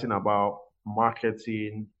exciting about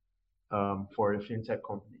marketing for a fintech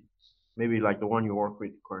company? Maybe like the one you work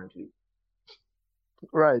with currently.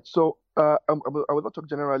 Right. So I will not talk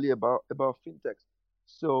generally about fintechs.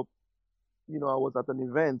 So I was at an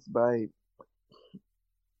event by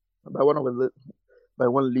one of the by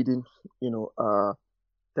one leading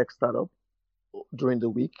tech startup during the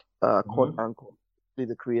week called Mm-hmm. Anchor. They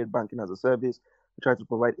create banking as a service. We try to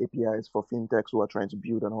provide APIs for fintechs who are trying to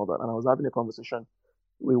build and all that. And I was having a conversation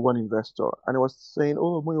with one investor, and he was saying,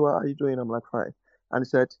 "Oh, Muyiwa, how are you doing?" I'm like, "Fine." And he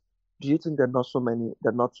said, "Do you think there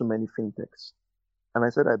are not too many fintechs?" And I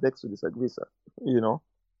said, "I beg to disagree, sir." You know,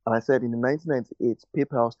 and I said, in 1998,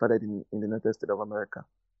 PayPal started in the United States of America,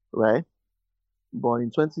 right? But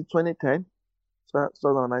in 2010,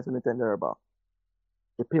 2009, 2010, thereabout,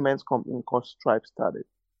 a payments company called Stripe started.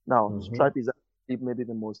 Now, Mm-hmm. Stripe is actually maybe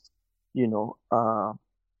the most, you know, uh,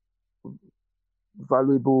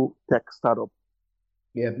 valuable tech startup,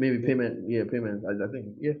 Yeah, maybe payment. Yeah, payment. I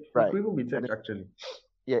think. Yeah, it right? could even be For tech the, actually.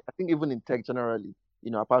 yeah, I think even in tech generally,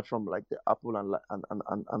 apart from like the Apple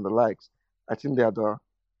and the likes, I think they are the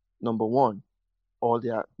number one, or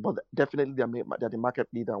but definitely they're the market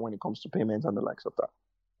leader when it comes to payments and the likes of that.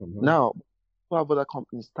 Mm-hmm. Now, two other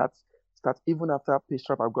companies start even after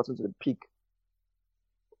Stripe have gotten to the peak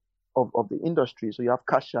of the industry. So you have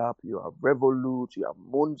Cash App, you have Revolut, you have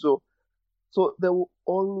Monzo. So there will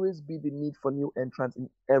always be the need for new entrants in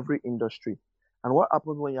every industry. And what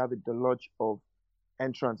happens when you have a deluge of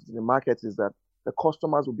entrants in the market is that the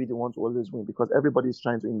customers will be the ones who always win because everybody is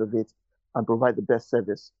trying to innovate and provide the best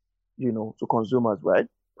service, to consumers, right?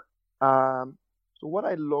 Um, so what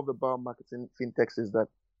I love about marketing fintechs is that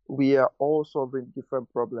we are all solving different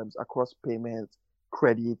problems across payments,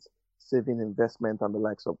 credit, saving, investment, and the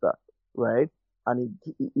likes of that, right? And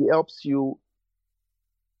it helps you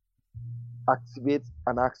activate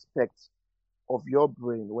an aspect of your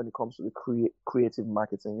brain when it comes to the creative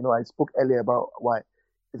marketing. I spoke earlier about why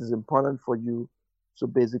it is important for you to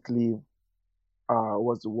basically,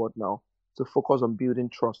 what's the word now, to focus on building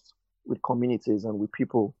trust with communities and with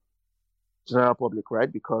people, general public,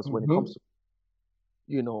 right? Because when it Mm-hmm. comes to,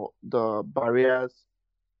 the barriers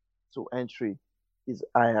to entry is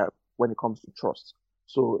higher when it comes to trust.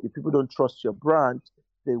 So if people don't trust your brand,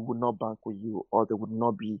 they would not bank with you, or they would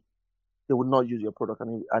not use your product.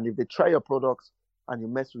 And if they try your products and you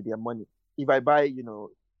mess with their money, if I buy,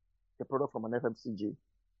 a product from an FMCG,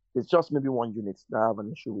 it's just maybe one unit that I have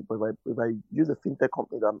an issue with. But if I use a fintech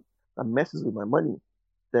company that messes with my money,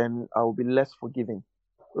 then I will be less forgiving,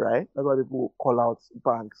 right? That's why people call out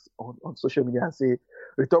banks on social media and say,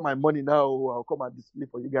 "Return my money now. I'll come and display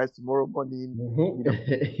for you guys tomorrow morning." You know.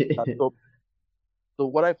 Mm-hmm. So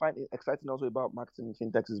what I find exciting also about marketing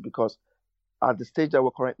in fintechs is because at the stage that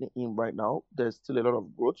we're currently in right now, there's still a lot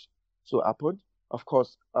of growth to happen. Of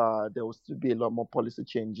course, there will still be a lot more policy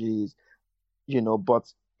changes,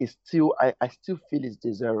 but I still feel it's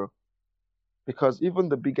the zero because even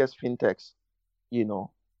the biggest fintechs, you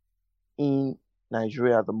know, in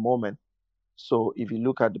Nigeria at the moment. So if you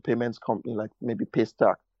look at the payments company like maybe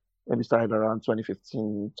Paystack, maybe started around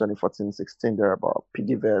 2015, 2014, 16, they're about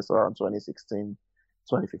Piggyverse around 2016,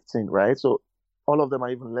 2015, right? So all of them are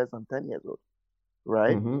even less than 10 years old,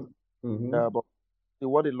 right? Mm-hmm. But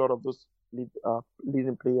what a lot of those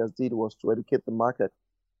leading players did was to educate the market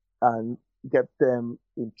and get them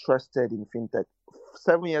interested in fintech.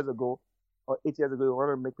 7 years ago or 8 years ago, you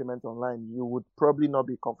want to make payments online, you would probably not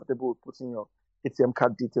be comfortable with putting your ATM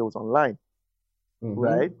card details online,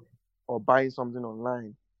 right? Mm-hmm. Or buying something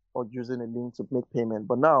online or using a link to make payment.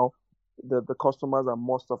 But now the customers are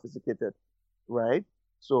more sophisticated, right?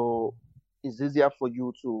 So it's easier for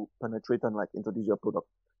you to penetrate and like introduce your product.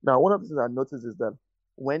 Now, one of the things I noticed is that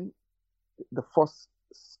when the first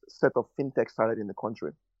set of fintech started in the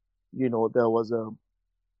country, there was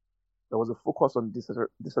there was a focus on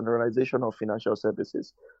decentralization of financial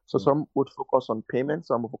services. So some would focus on payments,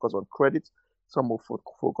 some would focus on credit, some would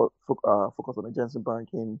focus on agency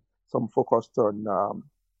banking, some focused on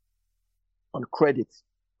credit,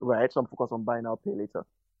 right? Some focus on buy now, pay later.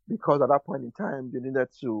 Because at that point in time, you needed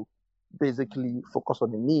to basically focus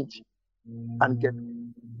on the niche and get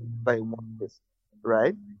by one place,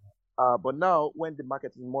 right? But now, when the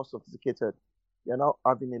market is more sophisticated, you're now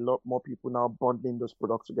having a lot more people now bundling those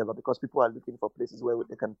products together because people are looking for places where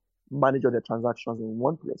they can manage all their transactions in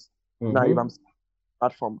one place. Now, if I'm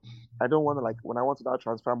platform, I don't want to like when I want to now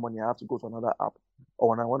transfer money, I have to go to another app, or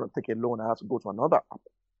when I want to take a loan, I have to go to another app,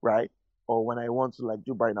 right? Or when I want to like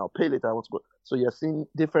do buy now, pay later, I want to go. So you're seeing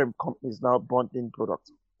different companies now bundling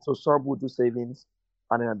products. So some will do savings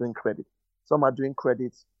and then are doing credit. Some are doing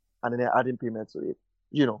credits and then they're adding payments to it.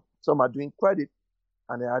 Some are doing credit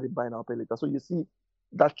and they're adding buy now, pay later. So you see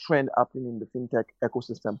that trend happening in the fintech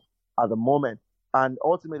ecosystem at the moment. And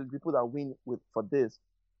ultimately, people that win with for this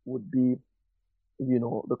would be,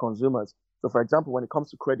 the consumers. So, for example, when it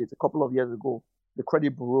comes to credit, a couple of years ago, the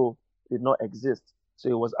credit bureau did not exist. So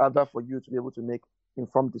it was harder for you to be able to make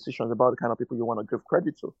informed decisions about the kind of people you want to give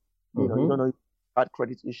credit to. You don't know bad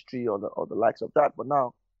credit history or the likes of that. But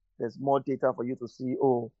now there's more data for you to see,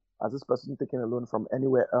 oh, has this person taken a loan from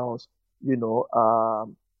anywhere else? Have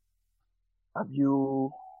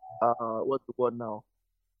you what's the word now?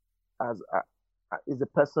 As is the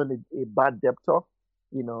person a bad debtor?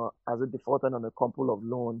 As a defaulted on a couple of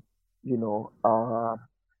loan, you know, uh,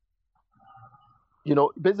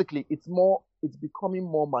 basically it's becoming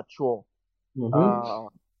more mature Mm-hmm. uh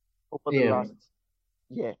over the Yeah, last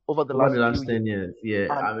over the over the last few last years, 10 years. Yeah,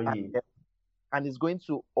 and I mean, and it's going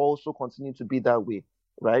to also continue to be that way,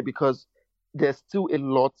 right? Because there's still a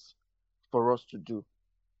lot for us to do,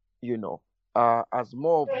 you know. As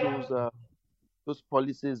more of those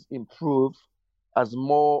policies improve, as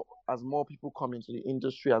more people come into the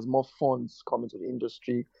industry, as more funds come into the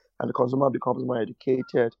industry, and the consumer becomes more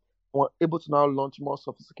educated, we're able to now launch more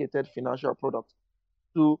sophisticated financial products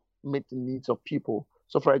to meet the needs of people.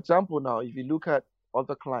 So, for example, now if you look at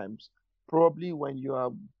other climes, probably when you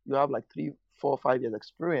have like 3, 4, 5 years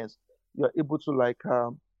experience, you're able to like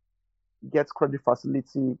get credit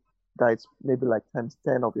facility that's maybe like times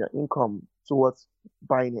 10 of your income towards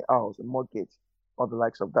buying a house, a mortgage, or the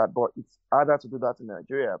likes of that. But it's harder to do that in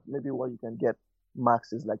Nigeria. Maybe what you can get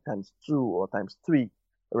max is like times two or times three,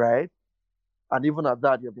 right? And even at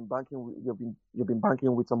that, you've been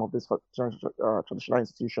banking with some of these traditional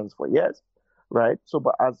institutions for years, right? So,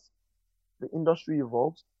 but as the industry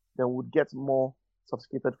evolves, then we'll get more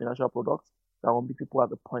sophisticated financial products that will meet people at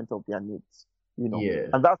the point of their needs, yeah,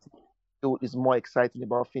 and that's what is more exciting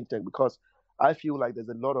about fintech because I feel like there's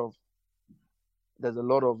a lot of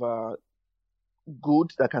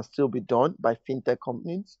good that can still be done by fintech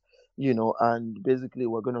companies, and basically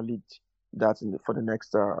we're going to lead that for the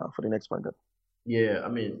next point. yeah. I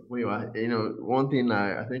mean, one thing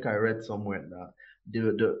I think I read somewhere that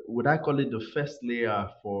the would I call it the first layer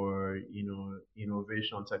for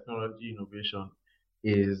innovation, technology innovation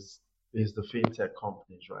is the fintech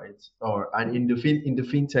companies, right? Or and in the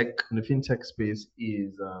fintech space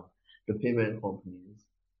is the payment companies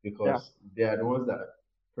Yeah, because they are the ones that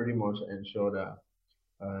pretty much ensure that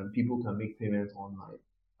people can make payments online.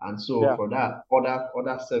 And so yeah, for that,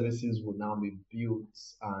 other services will now be built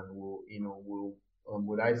and will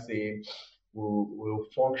would I say will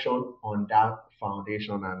function on that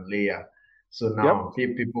foundation and layer. So yep, now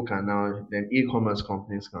people can now then e-commerce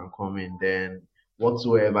companies can come in then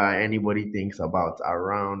whatsoever anybody thinks about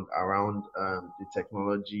around the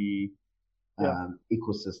technology yeah,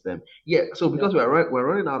 ecosystem. Yeah, so yeah. because we're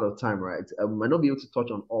running out of time, right? I might not be able to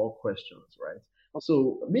touch on all questions, right?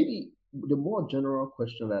 So maybe the more general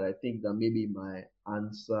question that I think that maybe my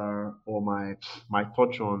answer or my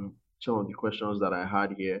touch on some of the questions that I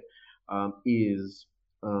had here is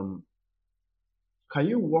can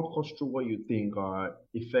you walk us through what you think are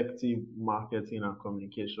effective marketing and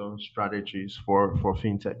communication strategies for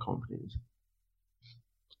fintech companies?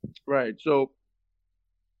 Right. So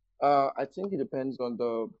I think it depends on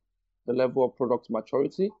the level of product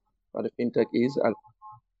maturity that the fintech is,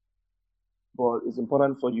 but it's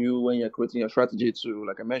important for you when you're creating your strategy to,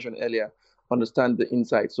 like I mentioned earlier, understand the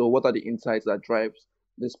insights. So what are the insights that drives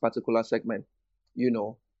this particular segment, you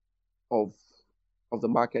know, of of the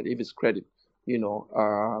market if it's credit,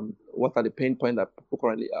 what are the pain points that people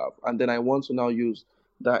currently have, and then I want to now use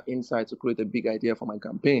that insight to create a big idea for my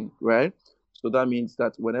campaign, right? So that means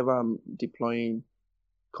that whenever I'm deploying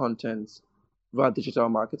content via digital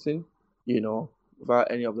marketing, you know, via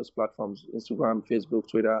any of those platforms, Instagram, Facebook,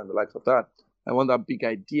 Twitter, and the likes of that. I want that big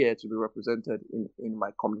idea to be represented in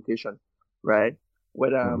my communication, right?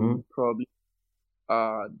 Whether Mm-hmm. I'm probably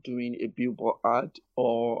doing a billboard ad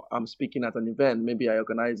or I'm speaking at an event. Maybe I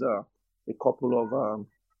organize a couple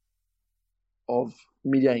of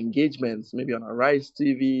media engagements, maybe on a Rise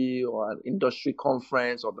TV or an industry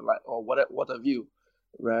conference or the like or what have you,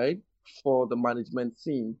 right? For the management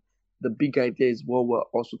team, the big idea is what we're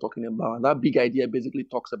also talking about. And that big idea basically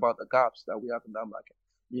talks about the gaps that we have in that market.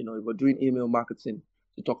 If we're doing email marketing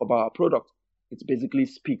to talk about our product, it basically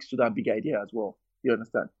speaks to that big idea as well. You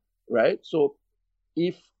understand? Right? So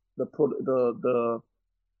if the product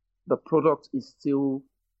is still,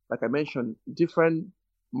 like I mentioned, different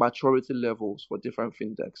maturity levels for different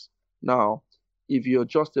fintechs. Now, if you're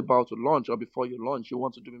just about to launch or before you launch, you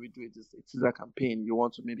want to do a teaser campaign, you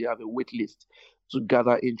want to maybe have a wait list to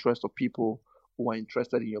gather interest of people who are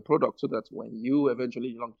interested in your product so that when you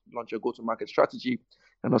eventually launch your go-to-market strategy,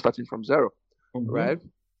 you're not starting from zero, Mm-hmm. right?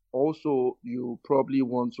 Also, you probably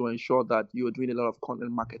want to ensure that you're doing a lot of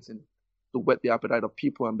content marketing to whet the appetite of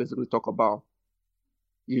people and basically talk about,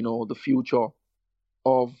 the future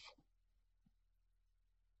of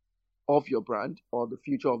of your brand or the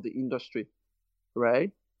future of the industry,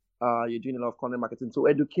 right? You're doing a lot of content marketing to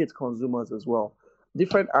educate consumers as well.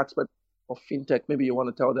 Different aspects of fintech. Maybe you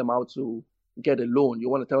want to tell them how to get a loan. You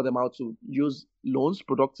want to tell them how to use loans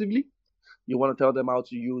productively. You want to tell them how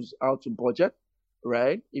to budget,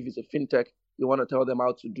 right? If it's a fintech, you want to tell them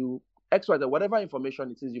how to do X, Y, Z, whatever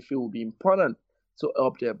information it is you feel will be important to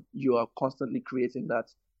help them. You are constantly creating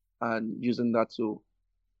that and using that to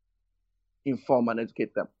inform and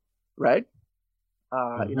educate them, right? In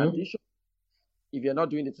Mm-hmm. addition, if you're not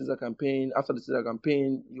doing the teaser campaign, after the teaser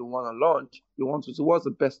campaign, you want to launch, you want to, so what's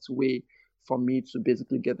the best way for me to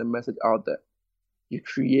basically get the message out there?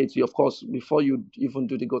 Of course, before you even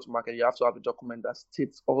do the go to market, you have to have a document that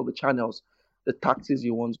states all the channels, the tactics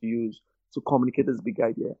you want to use to communicate this big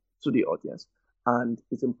idea to the audience. And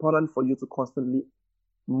it's important for you to constantly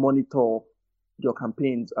monitor your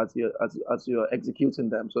campaigns as you're executing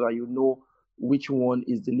them so that you know which one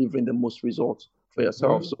is delivering the most results for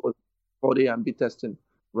yourself. Mm-hmm. So for the A/B testing,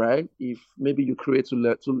 right? If maybe you create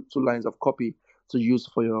two lines of copy to use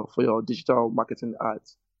for your digital marketing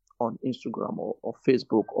ads on Instagram or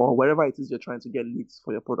Facebook or wherever it is you're trying to get leads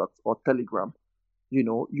for your product or Telegram, you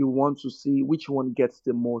want to see which one gets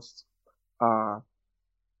the most uh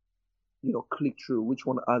click through, which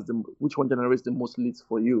one generates the most leads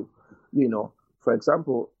for you. For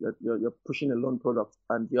example, you're pushing a loan product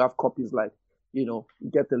and you have copies like,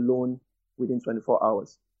 get the loan within 24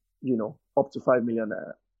 hours, up to 5 million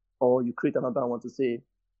naira. Or you create another one to say,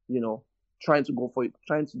 you know, trying to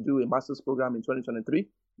do a master's program in 2023,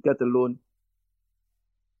 get the loan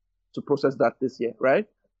to process that this year, right?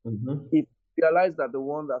 Mm-hmm. If you realize that the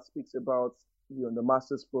one that speaks about, the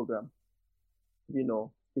master's program,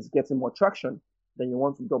 is getting more traction, then you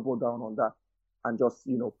want to double down on that and just,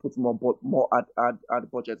 put more ad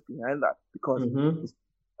budget behind that because Mm-hmm. it's,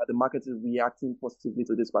 the market is reacting positively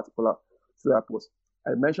to that post.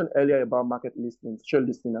 I mentioned earlier about market listening, social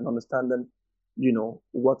listening, and understanding,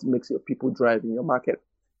 what makes your people drive in your market.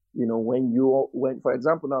 For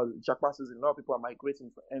example, now Jackpot says a lot of people are migrating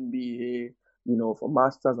for MBA, for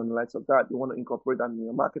masters and the likes of that. You want to incorporate that in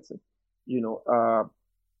your marketing. You know, uh,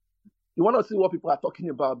 you want to see what people are talking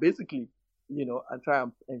about, basically, and try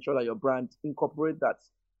and ensure that your brand incorporate that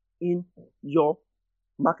in your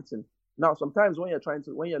marketing. Now, sometimes when you're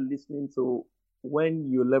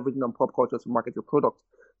leveraging on pop culture to market your product,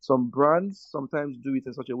 some brands sometimes do it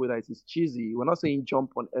in such a way that it is cheesy. We're not saying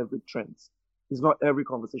jump on every trend. It's not every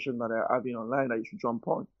conversation that they're having online that you should jump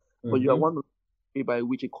on, but you are Mm-hmm. one way by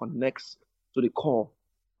which it connects to the core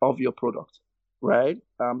of your product, right?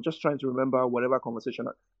 I'm just trying to remember whatever conversation.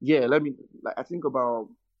 Yeah, like, I think about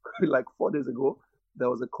like 4 days ago, there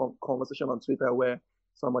was a conversation on Twitter where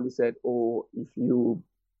somebody said, "Oh, if you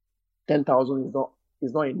 10,000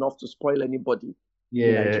 is not enough to spoil anybody in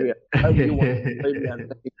Yeah. Nigeria. Why would you want to spoil me and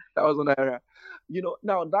 10,000 naira?"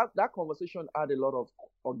 Now that conversation had a lot of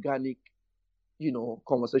organic,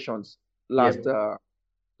 conversations last Yep. uh,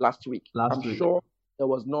 last week. I'm Last week. sure there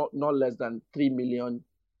was not less than 3 million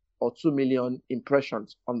or 2 million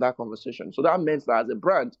impressions on that conversation. So that means that as a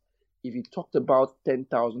brand, if you talked about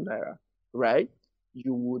 10,000 naira, right,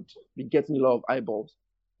 you would be getting a lot of eyeballs.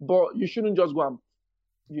 But you shouldn't just go and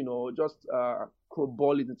just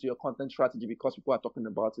crowball it into your content strategy because people are talking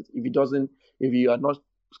about it. If you are not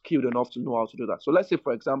skilled enough to know how to do that. So let's say,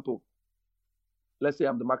 for example, let's say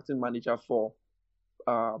I'm the marketing manager for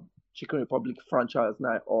uh, Chicken Republic franchise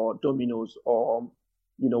now, or Domino's, or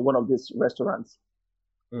one of these restaurants,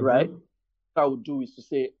 right? Mm-hmm. What I would do is to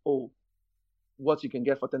say, oh, what you can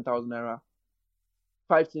get for 10,000 naira,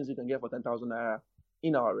 5 things you can get for 10,000 naira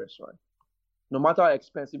in our restaurant. No matter how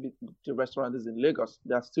expensive the restaurant is in Lagos,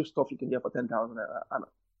 there's still stuff you can get for 10,000 naira and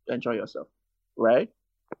enjoy yourself, right?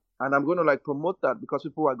 And I'm going to like promote that because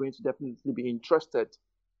people are going to definitely be interested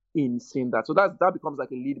in seeing that. So that becomes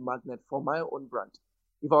like a lead magnet for my own brand.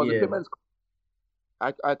 If I was a Yeah. payments,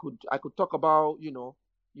 I could talk about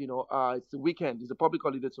it's the weekend, it's a public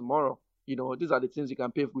holiday tomorrow. These are the things you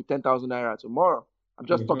can pay with 10,000 naira tomorrow. I'm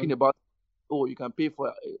just talking about you can pay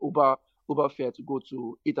for Uber fare to go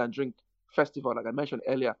to eat and drink festival, like I mentioned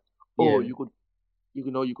earlier. Yeah. You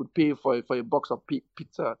could pay for a box of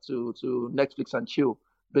pizza to Netflix and chill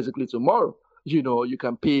basically tomorrow. You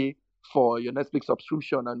can pay for your Netflix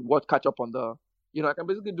subscription and catch up on the. I can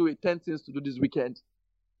basically do 10 things to do this weekend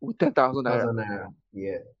with 10,000 naira. 10,000 naira.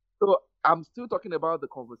 Yeah. So I'm still talking about the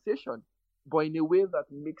conversation, but in a way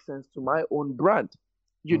that makes sense to my own brand.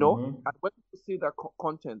 And when people see that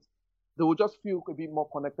content, they will just feel a bit more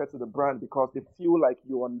connected to the brand because they feel like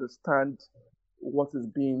you understand what is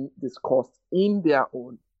being discussed in their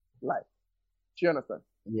own life. Do you understand?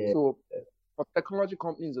 Yeah. So for technology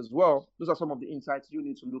companies as well, those are some of the insights you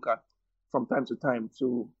need to look at from time to time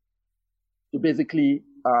to basically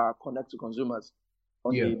connect to consumers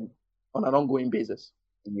on an ongoing basis.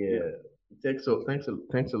 Yeah. Thanks a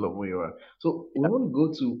lot, Muyiwa. So we want to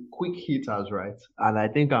go to quick hitters, right? And I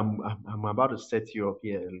think I'm about to set you up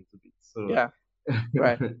here a little bit. So yeah,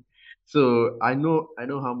 right. So I know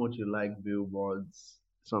how much you like billboards.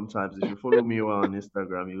 Sometimes if you follow me on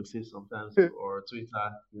Instagram, you'll see sometimes or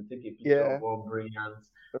Twitter, you take a picture of one brilliant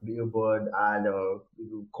billboard and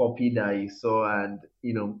copy that you saw, and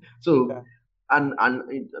so and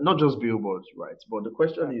not just billboards, right? But the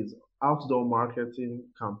question is outdoor marketing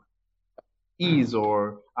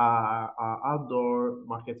are outdoor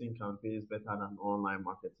marketing campaigns better than online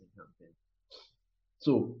marketing campaigns?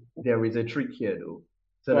 So there is a trick here though.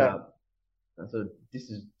 So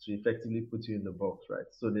this is to effectively put you in the box, right?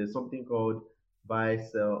 So there's something called buy,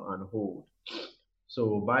 sell, and hold.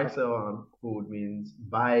 So buy, sell, and hold means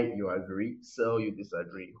buy, you agree; sell, you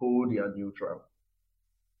disagree; hold, you're neutral.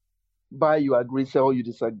 Buy, you agree; sell, you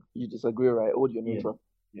disagree, right? Hold, you're neutral.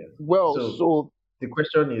 Yeah. Well, so the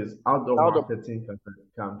question is, outdoor marketing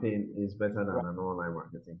campaign is better than an online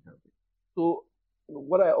marketing campaign. So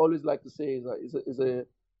what I always like to say is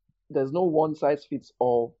there's no one size fits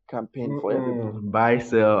all campaign for everybody. Buy,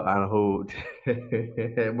 sell, and hold.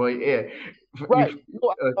 But yeah, right.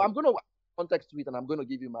 I'm gonna context to it, and I'm gonna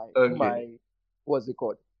give you my what's it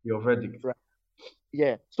called? Your verdict. Right.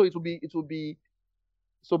 Yeah. So it will be.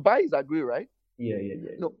 So buy is agree, right? Yeah.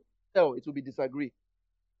 No, sell it will be disagree.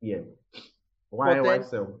 Yeah. Why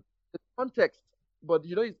sell? The context, but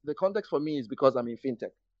the context for me is because I'm in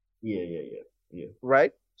fintech. Yeah.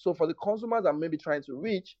 Right. So for the consumers I'm maybe trying to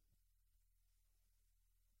reach,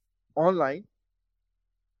 online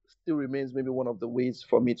still remains maybe one of the ways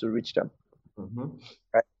for me to reach them.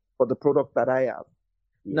 Right? For the product that I have.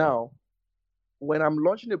 Now, when I'm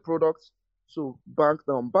launching a product to bank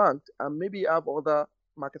the unbanked, and maybe have other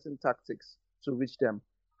marketing tactics to reach them.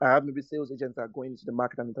 I have maybe sales agents that are going into the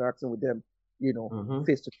market and interacting with them,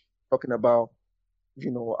 face to face, talking about,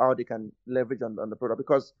 how they can leverage on the product,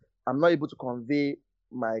 because I'm not able to convey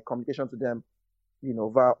my communication to them,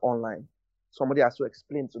 via online. Somebody has to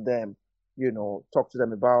explain to them, talk to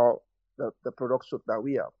them about the product suite that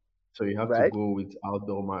we have. So you have to go with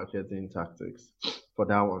outdoor marketing tactics for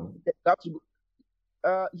that one.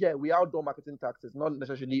 We outdoor marketing tactics, not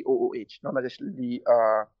necessarily OOH, not necessarily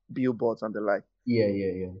billboards and the like.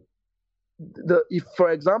 Yeah. If,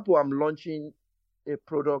 for example, I'm launching a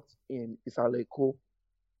product in Isaleko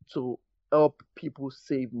to help people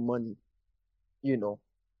save money,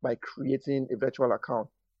 by creating a virtual account.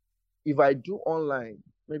 If I do online,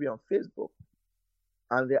 maybe on Facebook,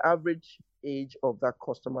 and the average age of that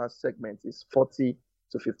customer segment is 40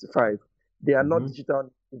 to 55, they are not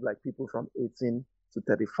digital like people from 18 to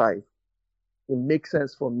 35. It makes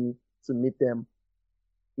sense for me to meet them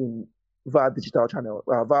via digital channel,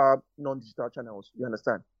 via non-digital channels. You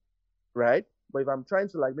understand, right? But if I'm trying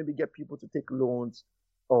to maybe get people to take loans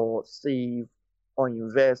or save or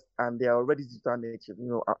invest, and they are already digital native,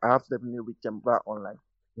 I have to definitely reach them via online.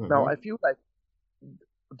 Now, I feel like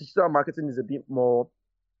digital marketing is a bit more,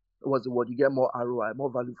 what's the word? You get more ROI, more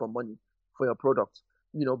value for money for your product,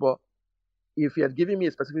 but if you're giving me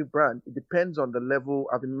a specific brand, it depends on the level.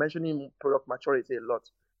 I've been mentioning product maturity a lot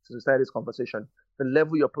to start this conversation. The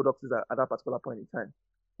level your product is at that particular point in time.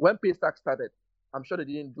 When Paystack started, I'm sure they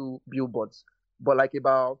didn't do billboards, but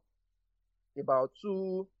about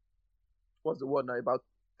 3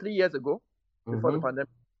 years ago, before the pandemic,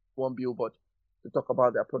 one billboard. to talk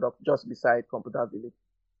about their product just beside Computer Village,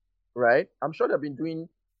 right? I'm sure they've been doing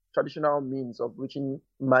traditional means of reaching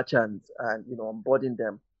merchants and onboarding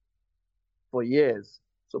them for years.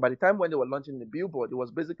 So by the time when they were launching the billboard, it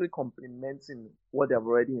was basically complementing what they have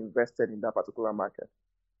already invested in that particular market,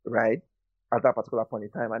 right? At that particular point in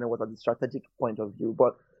time, and it was at the strategic point of view.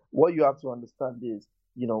 But what you have to understand is,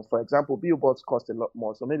 for example, billboards cost a lot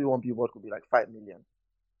more. So maybe one billboard could be like 5 million,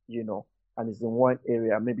 you know, and it's in one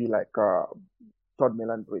area, maybe like Third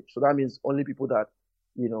Mainland Bridge. So that means only people that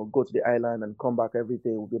go to the island and come back every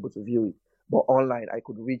day will be able to view it. But online, I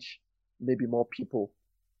could reach maybe more people,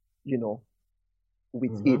 you know,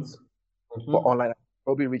 with it. But online, I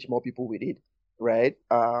probably reach more people with it, right?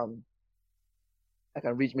 I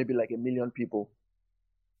can reach maybe like 1 million people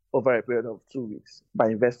over a period of 2 weeks by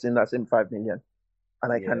investing that same 5 million.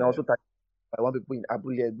 And I can also target. I want people in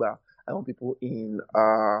Abule Egba. I want people in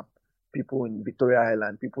Victoria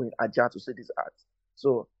Island, people in Aja to see these ads.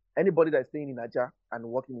 So anybody that's staying in Aja and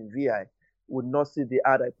working in VI would not see the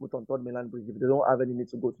ad I put on Third Mainland Bridge if they don't have any need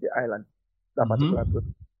to go to the island. That particular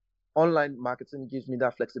online marketing gives me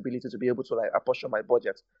that flexibility to be able to like apportion my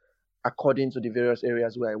budget according to the various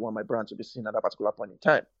areas where I want my brand to be seen at that particular point in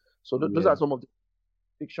time. So those are some of the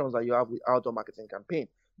restrictions that you have with outdoor marketing campaign.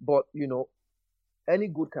 But any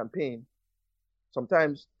good campaign,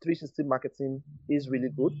 sometimes 360 marketing is really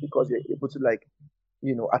good because you're able to like,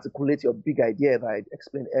 articulate your big idea that I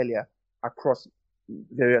explained earlier across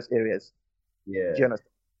various areas. Yeah. Do you understand?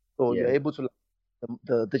 So you're able to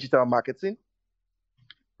the digital marketing,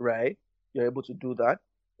 right? You're able to do that.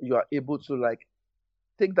 You are able to like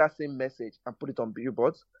take that same message and put it on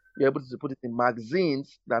billboards. You're able to put it in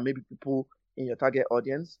magazines that maybe people in your target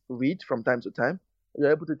audience read from time to time.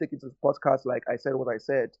 You're able to take it to podcasts like I Said What I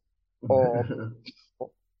Said, or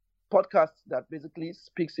podcasts that basically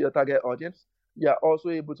speaks to your target audience. You're also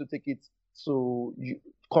able to take it to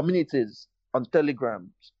communities on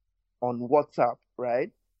Telegrams, on WhatsApp,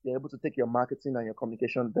 right? You're able to take your marketing and your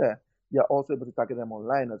communication there. You're also able to target them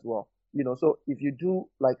online as well. So if you do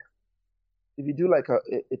like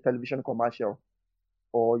a television commercial,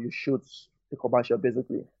 or you shoot a commercial,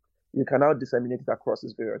 basically, you can now disseminate it across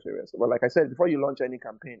these various areas. But like I said, before you launch any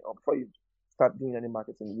campaign or before you start doing any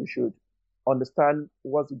marketing, you should understand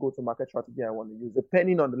what's the go-to-market strategy I want to use,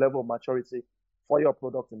 depending on the level of maturity for your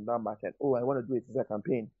product in that market. Oh, I want to do a teaser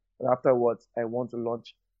campaign, and afterwards, I want to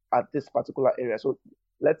launch at this particular area. So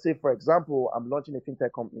let's say, for example, I'm launching a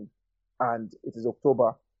fintech company, and it is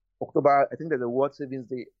October. I think there's a World Savings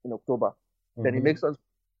Day in October. Then it makes sense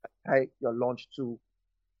to tie your launch to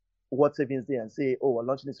World Savings Day and say, oh, we're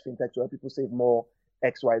launching this fintech to help people save more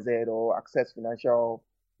XYZ or access financial,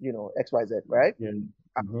 XYZ, right?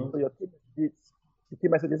 So the key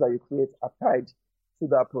messages that you create are tied to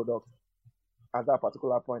that product at that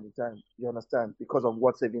particular point in time. You understand? Because of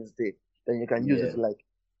World Savings Day, then you can use it to like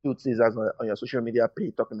do teasers on your social media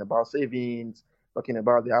page, talking about savings, talking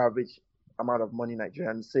about the average amount of money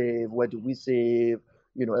Nigerians save, where do we save,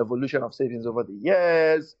 evolution of savings over the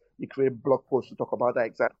years. You create blog posts to talk about that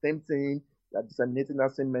exact same thing. You're disseminating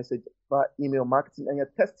that same message via email marketing, and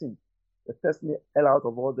you're testing the hell out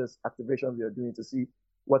of all this activations you're doing to see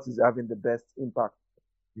what is having the best impact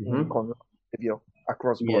in consumer behavior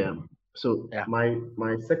across board. So my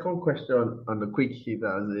second question on the quick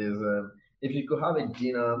hitters is, if you could have a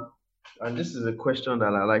dinner, and this is a question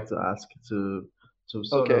that I like to ask to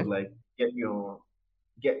sort of like get your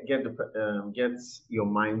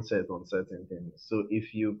mindset on certain things. So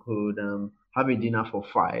if you could have a dinner for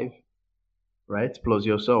five, right, plus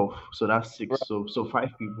yourself, so that's six. Right. So five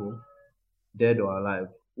people, dead or alive,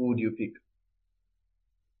 who would you pick?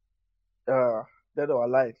 Dead or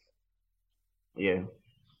alive? Yeah.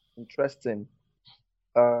 Interesting.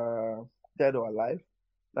 Dead or alive?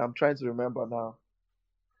 Now, I'm trying to remember now.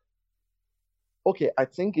 Okay, I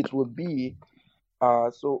think it would be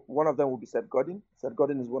so one of them would be Seth Godin. Seth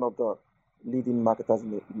Godin is one of the leading marketers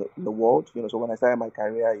in the world. So when I started my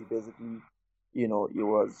career, he basically, he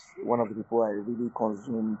was one of the people I really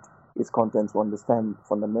consumed his content to understand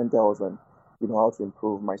fundamentals and how to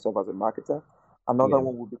improve myself as a marketer. Another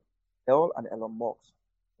one would be Thiel and Elon Musk,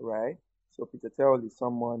 right? So Peter Thiel is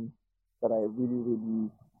someone that I really, really,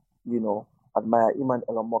 admire. Him and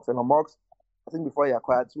Elon Musk. Elon Musk, I think before he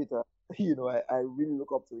acquired Twitter, I really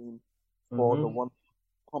look up to him for the one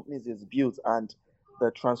companies he's built and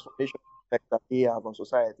the transformation effect that they have on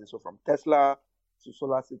society. So from Tesla to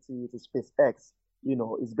Solar City to SpaceX,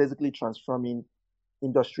 it's basically transforming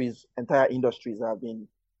entire industries that have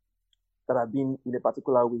been in a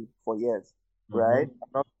particular way for years, right?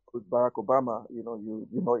 Not with Barack Obama, you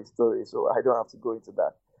know his story, so I don't have to go into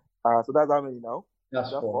that. So that's how many now?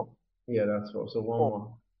 That's four. Yeah, that's all. So one Oh,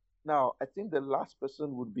 more. now I think the last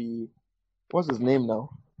person would be, what's his name now?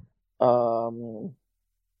 Um,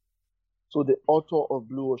 so the author of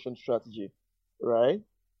Blue Ocean Strategy, right?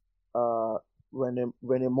 Uh, Rene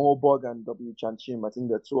Moorburg and W. Chanchim. I think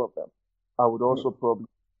the two of them. I would Hmm. also probably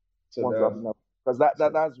So want to have that's enough because that, so.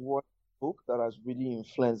 that that's one book that has really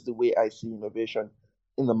influenced the way I see innovation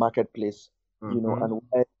in the marketplace. Mm-hmm. And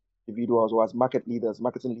where individuals or as market leaders,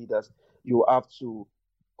 marketing leaders, you have to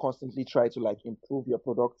constantly try to like improve your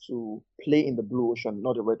product to play in the blue ocean,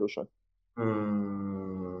 not the red ocean.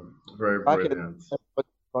 Very Market brilliant. everybody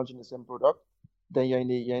launching the same product, then you're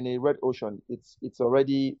in a red ocean. It's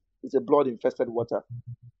a blood infested water,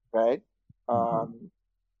 right? Mm-hmm. Um,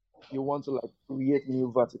 you want to like create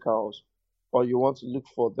new verticals, or you want to look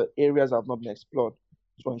for the areas that have not been explored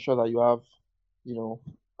to ensure that you have, you know,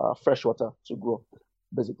 fresh water to grow,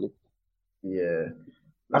 basically. Yeah,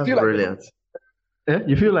 I that's feel like brilliant.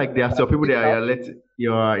 You feel like there are some people that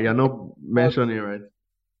now, you're not but mentioning, right?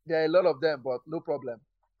 there are a lot of them, but no problem.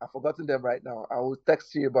 I've forgotten them right now. I will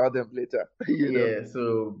text you about them later. you know. Yeah,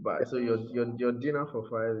 so your dinner for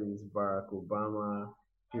five is Barack Obama,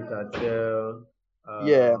 Peter Thiel,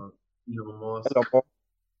 Yeah, Elon Musk. Elon Musk,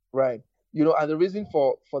 right. And the reason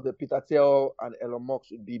for the Peter Thiel and Elon Musk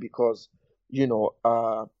would be because,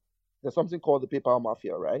 there's something called the PayPal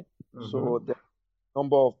mafia, right? So Mm-hmm. the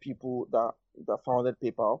number of people that founded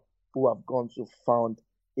PayPal who have gone to found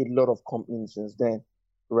a lot of companies since then,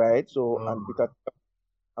 right? So Oh,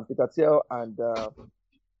 and Peter Thiel and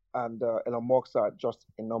Elon Musk are just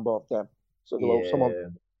a number of them. So there were some yeah.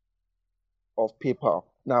 of PayPal.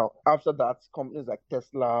 Now after that, companies like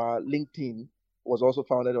Tesla, LinkedIn was also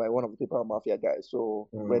founded by one of the PayPal mafia guys. So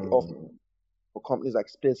ready off Mm. for companies like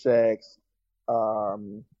SpaceX,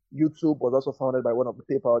 um, YouTube was also founded by one of the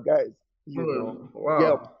PayPal guys. Yelp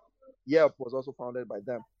Wow. Yelp was also founded by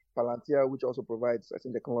them. Palantir, which also provides, I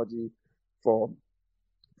think, technology for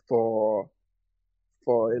for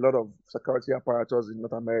for a lot of security apparatus in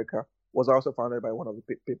North America, was also founded by one of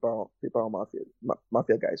the PayPal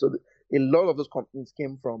mafia guys. So a lot of those companies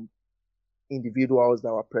came from individuals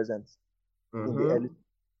that were present in the early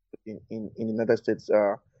Mm-hmm. in the United States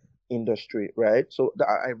industry, right? So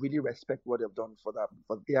I really respect what they've done for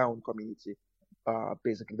their own community.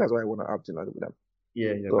 Basically, that's why I want to have dinner with them.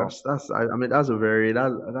 Yeah, yeah. So That's. I mean, that's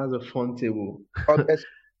a fun table. I'll be, ex-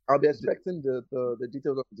 I'll be expecting the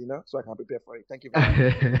details of the dinner so I can prepare for it. Thank you very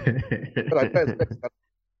much. But I didn't expect that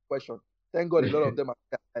question. Thank God a lot of them are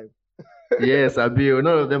alive. Yes, None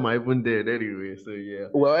of them are even dead anyway. So yeah.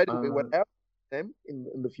 Well, anyway, when Um. I have them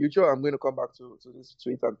in the future, I'm going to come back to this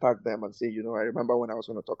tweet and tag them and say, I remember when I was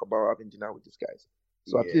going to talk about having dinner with these guys.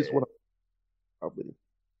 So at least one Yeah. of them have with it.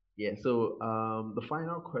 Yeah. So the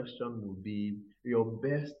final question would be your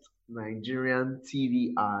best Nigerian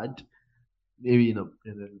TV ad, maybe in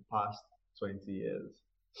the past 20 years.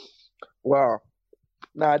 Wow.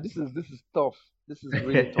 Nah, this is tough. This is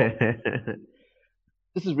really tough.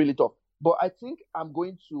 This is really tough. But I think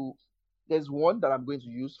there's one that I'm going to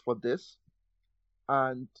use for this,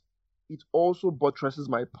 and it also buttresses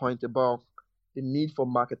my point about the need for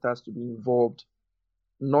marketers to be involved,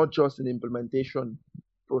 not just in the implementation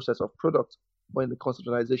process of product, but in the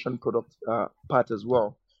conceptualization product part as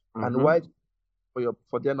well. And why Mm-hmm.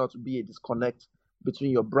 for there not to be a disconnect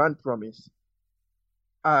between your brand promise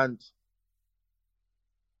and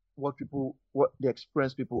what the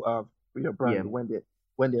experience people have with your brand Yeah.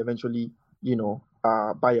 when they eventually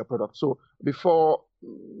buy your product. So before,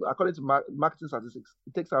 according to marketing statistics,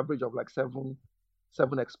 it takes average of like seven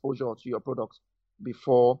exposure to your product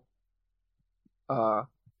before uh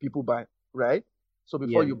people buy, right? So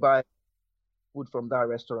before Yeah. you buy food from that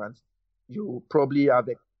restaurant, you probably have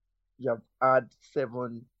had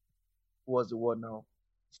seven, what's the word now?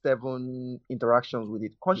 7 interactions with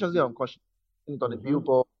it, consciously or unconsciously. Seen it on a Mm-hmm.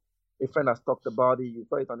 billboard, a friend has talked about it, you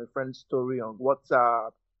saw it on a friend's story on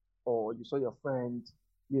WhatsApp, or you saw your friend,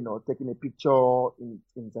 taking a picture in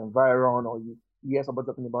its environment, or you hear somebody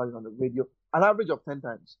talking about it on the radio. An average of 10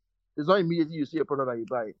 times. It's not immediately you see a product that you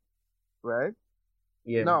buy it, right?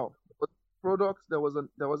 Yeah. Now, but products, there was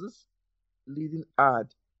this leading ad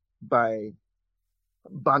by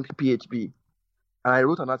Bank PHB, and I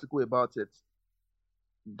wrote an article about it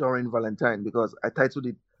during Valentine because I titled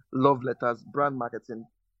it "Love Letters: Brand Marketing,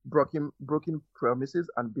 Broken Promises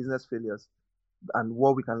and Business Failures, and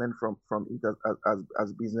what we can learn from it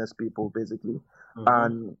as business people, basically."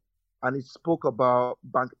 Mm-hmm. And it spoke about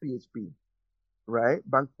Bank PHP, right?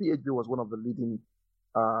 Bank PHP was one of the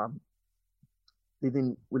um,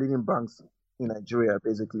 leading banks in Nigeria,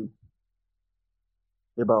 basically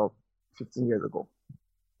about 15 years ago.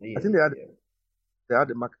 I Yeah. think they had Yeah. They had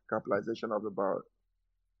a market capitalization of about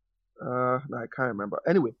I can't remember.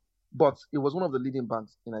 Anyway, but it was one of the leading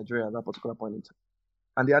banks in Nigeria at that particular point in time.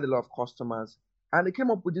 And they had a lot of customers. And they came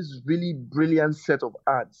up with this really brilliant set of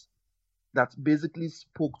ads that basically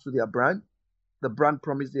spoke to their brand, the brand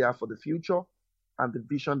promise they have for the future, and the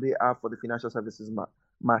vision they have for the financial services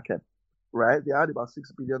market. Right? They had about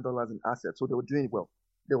 $6 billion in assets, so they were doing well.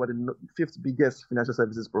 They were the fifth biggest financial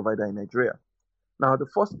services provider in Nigeria. Now, the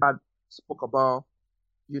first ad spoke about,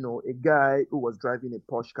 a guy who was driving a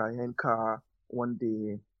Porsche Cayenne car one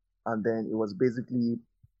day, and then it was basically,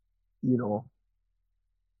 you know,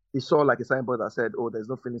 he saw like a signboard that said, "Oh, there's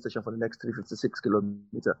no filling station for the next 356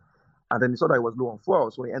 kilometer," and then he saw that it was low on fuel,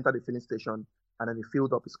 so he entered the filling station and then he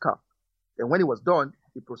filled up his car. And when he was done,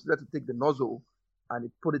 he proceeded to take the nozzle and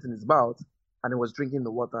he put it in his mouth and he was drinking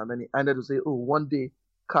the water. And then he ended to say, "Oh, one day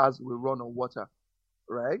cars will run on water,"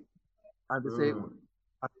 right? And they say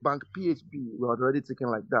at Bank PHB, we were already thinking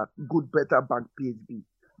like that. Good, better Bank PHB.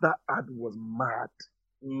 That ad was mad,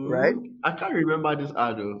 right? I can't remember this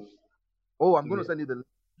ad though. Oh, I'm going to send you the link.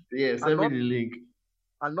 Yeah, send me the link.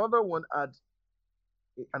 Another one had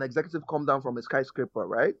an executive come down from a skyscraper,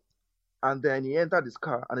 right? And then he entered his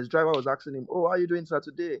car and his driver was asking him, "Oh, how are you doing, sir,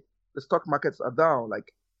 today? The stock markets are down.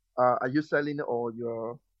 Like, are you selling or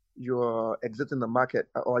you're exiting the market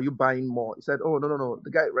or are you buying more?" He said, "Oh, no, no, no."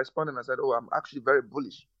 The guy responded and said, "Oh, I'm actually very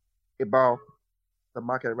bullish about the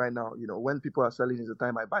market right now. When people are selling is the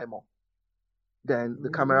time I buy more." Then the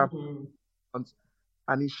camera,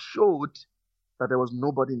 and he showed that there was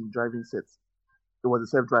nobody in the driving seat. It was a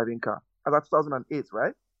self-driving car. As at 2008,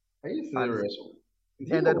 right? Are you serious?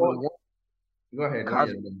 It ended with one. Go ahead.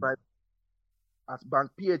 Cars at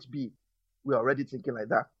Bank PHB, we're already thinking like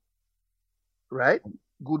that, right?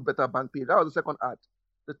 Good, better Bank PHB. That was the second ad.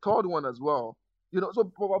 The third one as well. So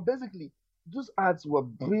basically, those ads were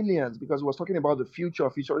brilliant because we was talking about the future,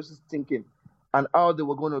 futuristic thinking, and how they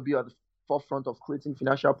were going to be at the forefront of creating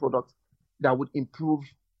financial products that would improve,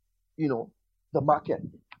 the market.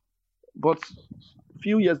 But a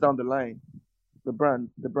few years down the line, the brand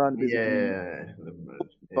basically,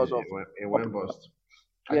 because of it went bust.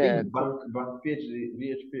 I think Bank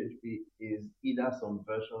VHPHP is either some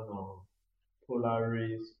version of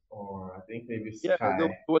Polaris or I think maybe Sky. Yeah, they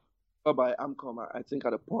were by Amcom, I think,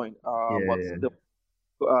 at a point. But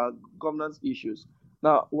the governance issues.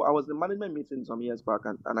 Now, I was in management meeting some years back,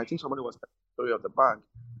 and I think somebody was telling the story of the bank,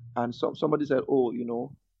 and somebody said, "Oh,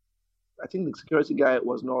 I think the security guy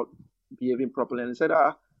was not behaving properly," and he said,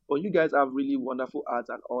 "Well, you guys have really wonderful ads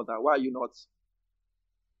and all that. Why are you not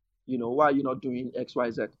doing X,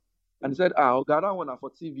 Y, Z?" And he said, "Okay, that one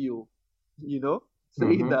for TVO,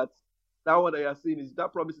 saying that one that you're seeing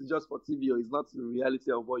that promise is just for TVO. It's not the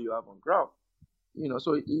reality of what you have on ground."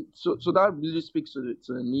 So that really speaks to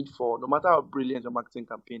the need for, no matter how brilliant your marketing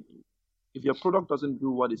campaign is, if your product doesn't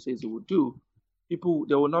do what it says it will do,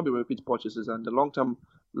 there will not be repeat purchases, and the long-term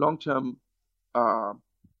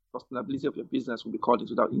sustainability of your business will be called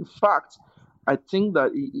into doubt. In fact, I think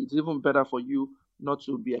that it's even better for you not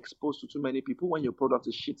to be exposed to too many people when your product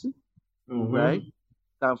is shitty, right?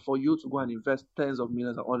 Than for you to go and invest tens of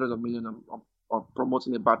millions and hundreds of millions on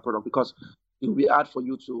promoting a bad product, because it will be hard for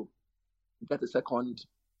you to get a second.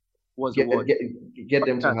 Get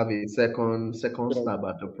them to have a second stab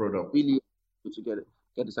at the product. Really, to get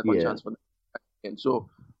a second chance for them. And so,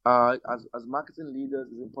 as marketing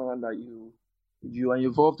leaders, it's important that you are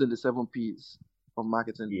involved in the 7 P's of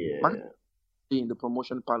marketing. Marketing in the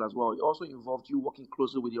promotion part as well. It also involved you working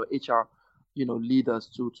closely with your HR, leaders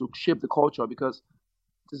to shape the culture, because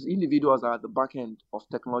these individuals are at the back end of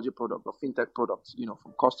technology product or fintech products,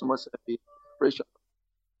 from customer service, operation.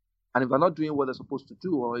 And if they're not doing what they're supposed to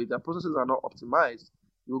do, or if their processes are not optimized,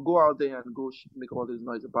 you'll go out there and go make all this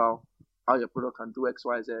noise about how your product can do X,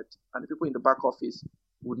 Y, Z, and the people in the back office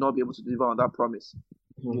would not be able to deliver on that promise,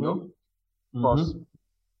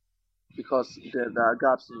 because there are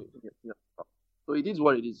gaps in your so it is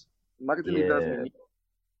what it is. Marketing leaders may need to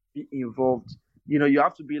be involved. You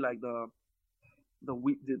have to be like the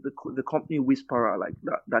company whisperer, like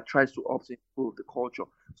that tries to improve the culture.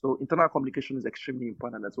 So internal communication is extremely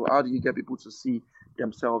important. So how do you get people to see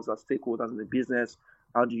themselves as stakeholders in the business?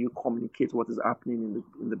 How do you communicate what is happening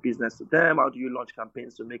in the business to them? How do you launch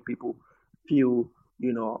campaigns to make people feel,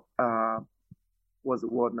 what's the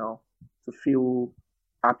word now? To feel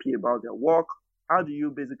happy about their work? How do you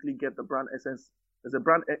basically get the brand essence? There's a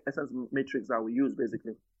brand essence matrix that we use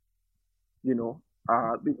basically,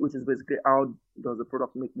 which is basically how does the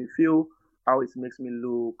product make me feel, how it makes me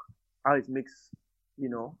look, how it makes,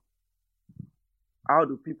 how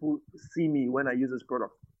do people see me when I use this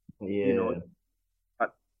product?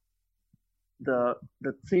 the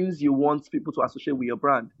things you want people to associate with your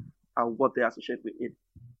brand and what they associate with it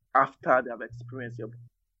after they have experienced your,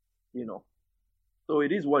 you know. So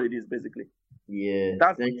it is what it is basically. Yeah.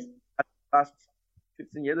 That's Thanks. the last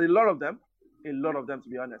 15 years. A lot of them to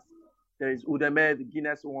be honest. There is Udeme, the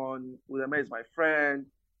Guinness one. Udeme is my friend.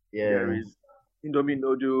 There Yeah. is Indomie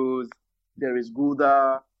noodles. There is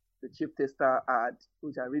Gouda, the chip taster ad,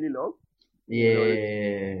 which I really love. You know,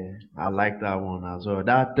 Yeah. I like that one as well.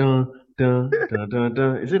 That dun dun dun dun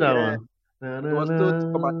dun. Is it that yeah, one? Dun, it dun, was told to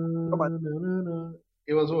come and dun, dun, dun, dun.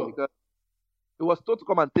 It was taste what? because it was told to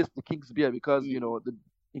come and taste the King's beer because Ye-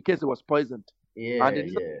 in case it was poisoned, and Yeah, they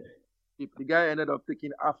decided yeah. the guy ended up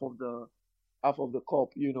taking half of the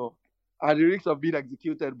cup, at the risk of being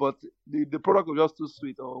executed, but the product was just too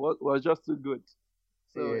sweet or was just too good.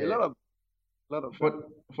 So Yeah. a lot of them. Fun,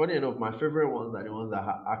 funny enough, my favorite ones are the ones that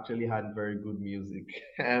actually had very good music.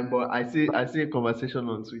 But I see a conversation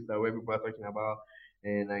on Twitter where people are talking about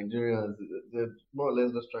Nigerians. They're more or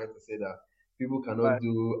less just trying to say that people cannot Right.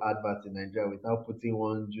 do adverts in Nigeria without putting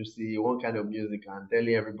one kind of music and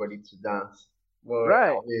telling everybody to dance. But I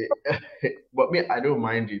Right. mean, but me, I don't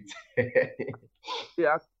mind it.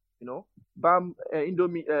 Yeah. Bam,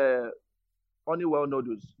 Indomie, Honeywell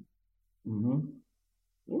noodles. hmm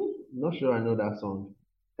Not sure I know that song.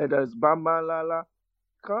 And there's Bamba Lala.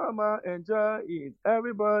 Come on, enjoy it.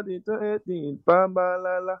 Everybody to it. Bamba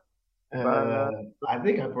Lala. Bala. I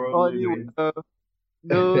think I probably know it. Honeywell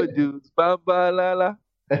noodles. Bamba Lala.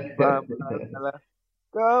 Bamba Lala.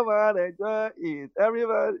 Come on, enjoy it.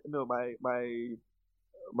 Everybody. No,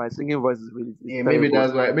 my singing voice is Yeah, maybe terrible.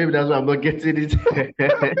 that's why. Maybe that's why I'm not getting Maybe it.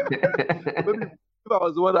 if I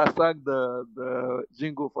was the one that sang the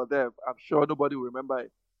jingle for them, I'm sure nobody will remember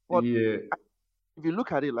it. But Yeah, if you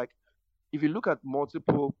look at it, like if you look at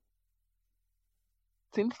multiple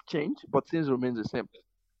things change, but things remain the same.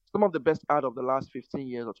 Some of the best ads of the last 15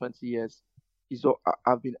 years or 20 years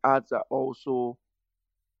have been ads that also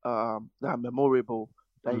that are memorable,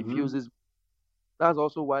 that Mm-hmm. infuses. That's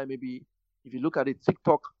also why maybe if you look at it,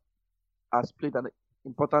 TikTok has played an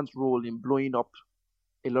important role in blowing up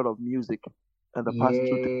a lot of music in the past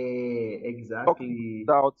 2 3 Yeah, talk exactly.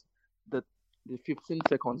 out the the 15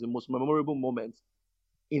 seconds, the most memorable moments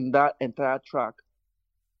in that entire track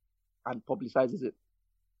and publicizes it.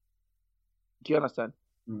 Do you understand?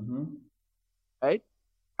 Mm-hmm. Right?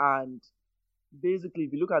 And basically,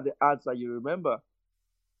 if you look at the ads that you remember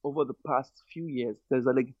over the past few years, there's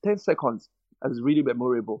like 10 seconds that is really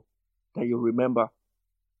memorable that you remember.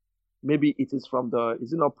 Maybe it is from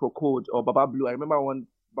is it not Pro Code or Baba Blue? I remember one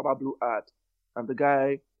Baba Blue ad, and the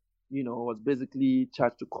guy, was basically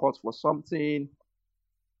charged to court for something,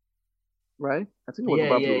 right? I think it was Yeah,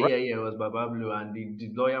 Baba yeah, Blue, right? yeah, yeah. It was Baba Blue, and the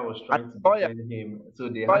lawyer was And trying to the lawyer, defend him, so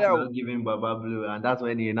they had to lawyer now give him Baba Blue, and that's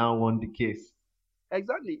when he now won the case.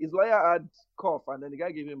 Exactly. His lawyer had cough, and then the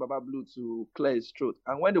guy gave him Baba Blue to clear his throat.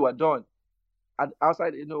 And when they were done, and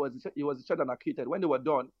outside, he was charged and acquitted. When they were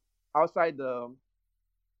done, outside the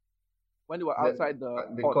when they were outside the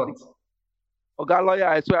The court, the court Oga lawyer,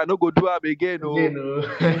 I swear, I no go do am again. again. No,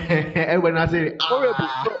 Oh, and when I say horrible.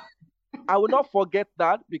 ah, So I will not forget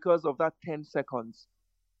that because of that 10 seconds,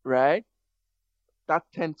 right? That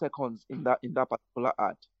 10 seconds in that particular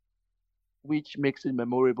ad, which makes it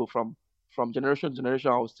memorable from generation to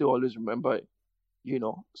generation. I will still always remember it.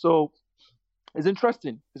 So it's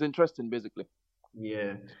interesting. It's interesting, basically.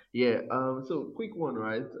 yeah, yeah. So quick one,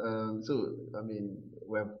 right? So I mean,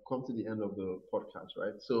 we've come to the end of the podcast,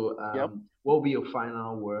 right? So, Yep. what will be your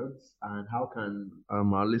final words, and how can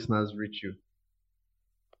our listeners reach you?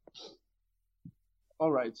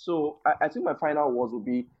 All right. So I think my final words would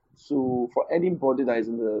be so for anybody that is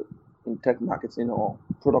in tech marketing or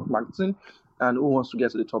product marketing and who wants to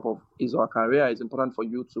get to the top of his or her career, it's important for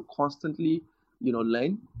you to constantly,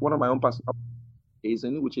 learn. One of my own personal is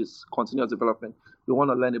in which is continuous development. You want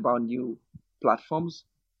to learn about new platforms,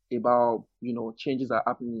 about changes that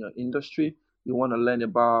happen in your industry. You want to learn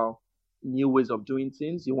about new ways of doing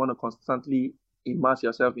things. You want to constantly immerse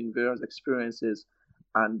yourself in various experiences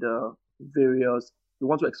and various. You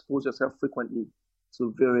want to expose yourself frequently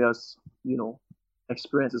to various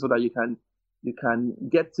experiences so that you can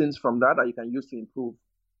get things from that you can use to improve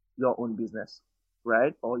your own business,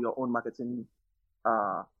 right, or your own marketing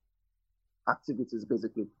uh, activities,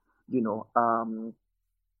 basically. You know,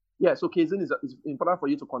 yeah. So Kaizen is important for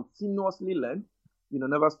you to continuously learn.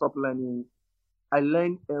 Never stop learning. I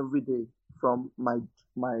learn every day from my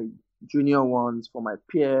junior ones, from my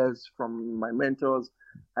peers, from my mentors.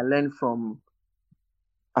 I learn from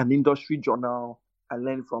an industry journal. I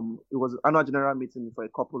learned from it was an annual general meeting for a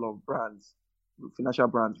couple of brands, financial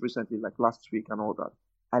brands recently, like last week and all that.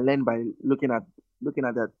 I learned by looking at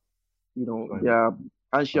that, Fin- their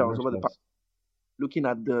financials over the past, Financials. looking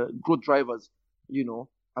at the growth drivers.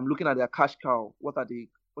 I'm looking at their cash cow. What are the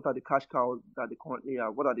cash cows that they currently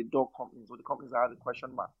have? What are the dog companies? Or the companies that have the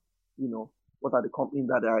question mark? You know, what are the companies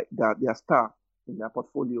that are star in their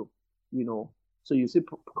portfolio? So you see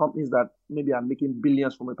companies that maybe are making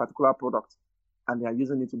billions from a particular product, and they are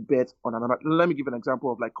using it to bet on another. Let me give an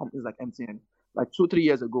example of like companies like MTN. Like 2 3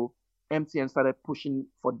 years ago, MTN started pushing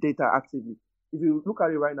for data actively. If you look at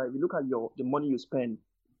it right now, if you look at the money you spend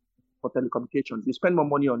for telecommunications, you spend more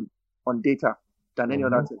money on data than any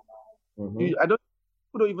other Mm-hmm. thing. Mm-hmm.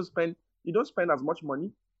 You don't as much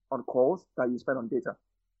money on calls that you spend on data,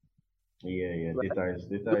 Yeah, yeah. right?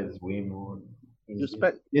 Data is way more. You Is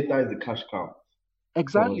spend data is the cash cow for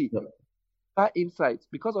exactly that insight.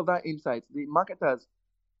 Because of that insight, the marketers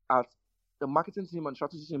at the marketing team and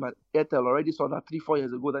strategy team at Airtel already saw that 3 4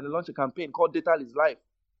 years ago. Then they launched a campaign called Data is Life,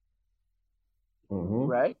 Mm-hmm.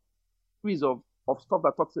 right? Series of stuff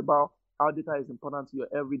that talks about how data is important to your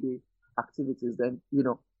everyday activities. Then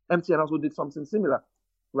MTN also did something similar,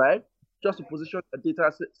 right? Just to position a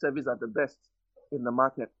data service at the best in the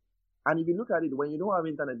market. And if you look at it, when you don't have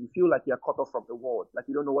internet, you feel like you're cut off from the world, like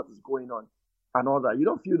you don't know what is going on and all that. You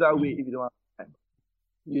don't feel that way if you don't have time.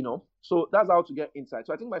 So that's how to get insight.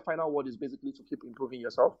 So I think my final word is basically to keep improving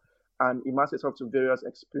yourself and immerse yourself to various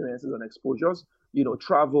experiences and exposures.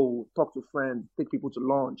 Travel, talk to friends, take people to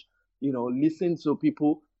lunch, listen to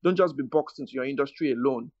people. Don't just be boxed into your industry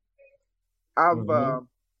alone. Have Mm-hmm.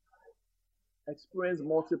 experience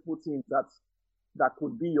multiple things that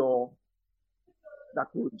could be that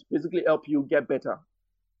could basically help you get better.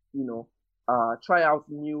 you know, try out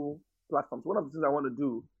new platforms. One of the things I want to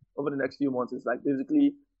do over the next few months is like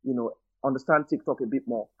basically, understand TikTok a bit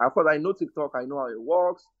more. Of course, I know TikTok, I know how it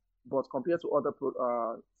works, but compared to other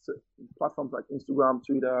platforms like Instagram,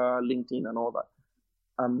 Twitter, LinkedIn, and all that,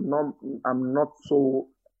 I'm not, I'm not so,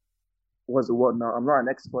 what's the word now? I'm not an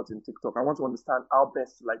expert in TikTok. I want to understand how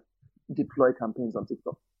best to like deploy campaigns on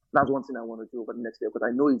TikTok. That's one thing I want to do over the next year because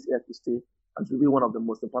I know it's here to stay and to be one of the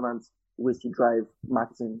most important ways to drive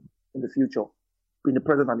marketing in the future, in the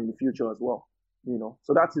present and in the future as well.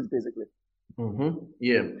 So that's it basically. Mm-hmm.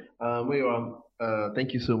 Yeah. Muyiwa,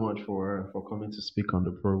 thank you so much for coming to speak on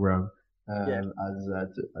the program. Yeah,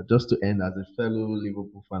 Just to end, as a fellow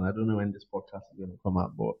Liverpool fan, I don't know when this podcast is going to come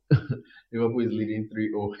out, but Liverpool is leading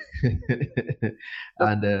 3-0. just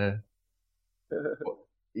And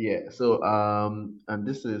yeah, so and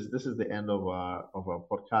this is the end of our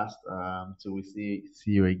podcast. So we see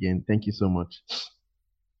you again. Thank you so much.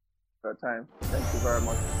 for time. Thank you very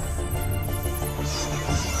much.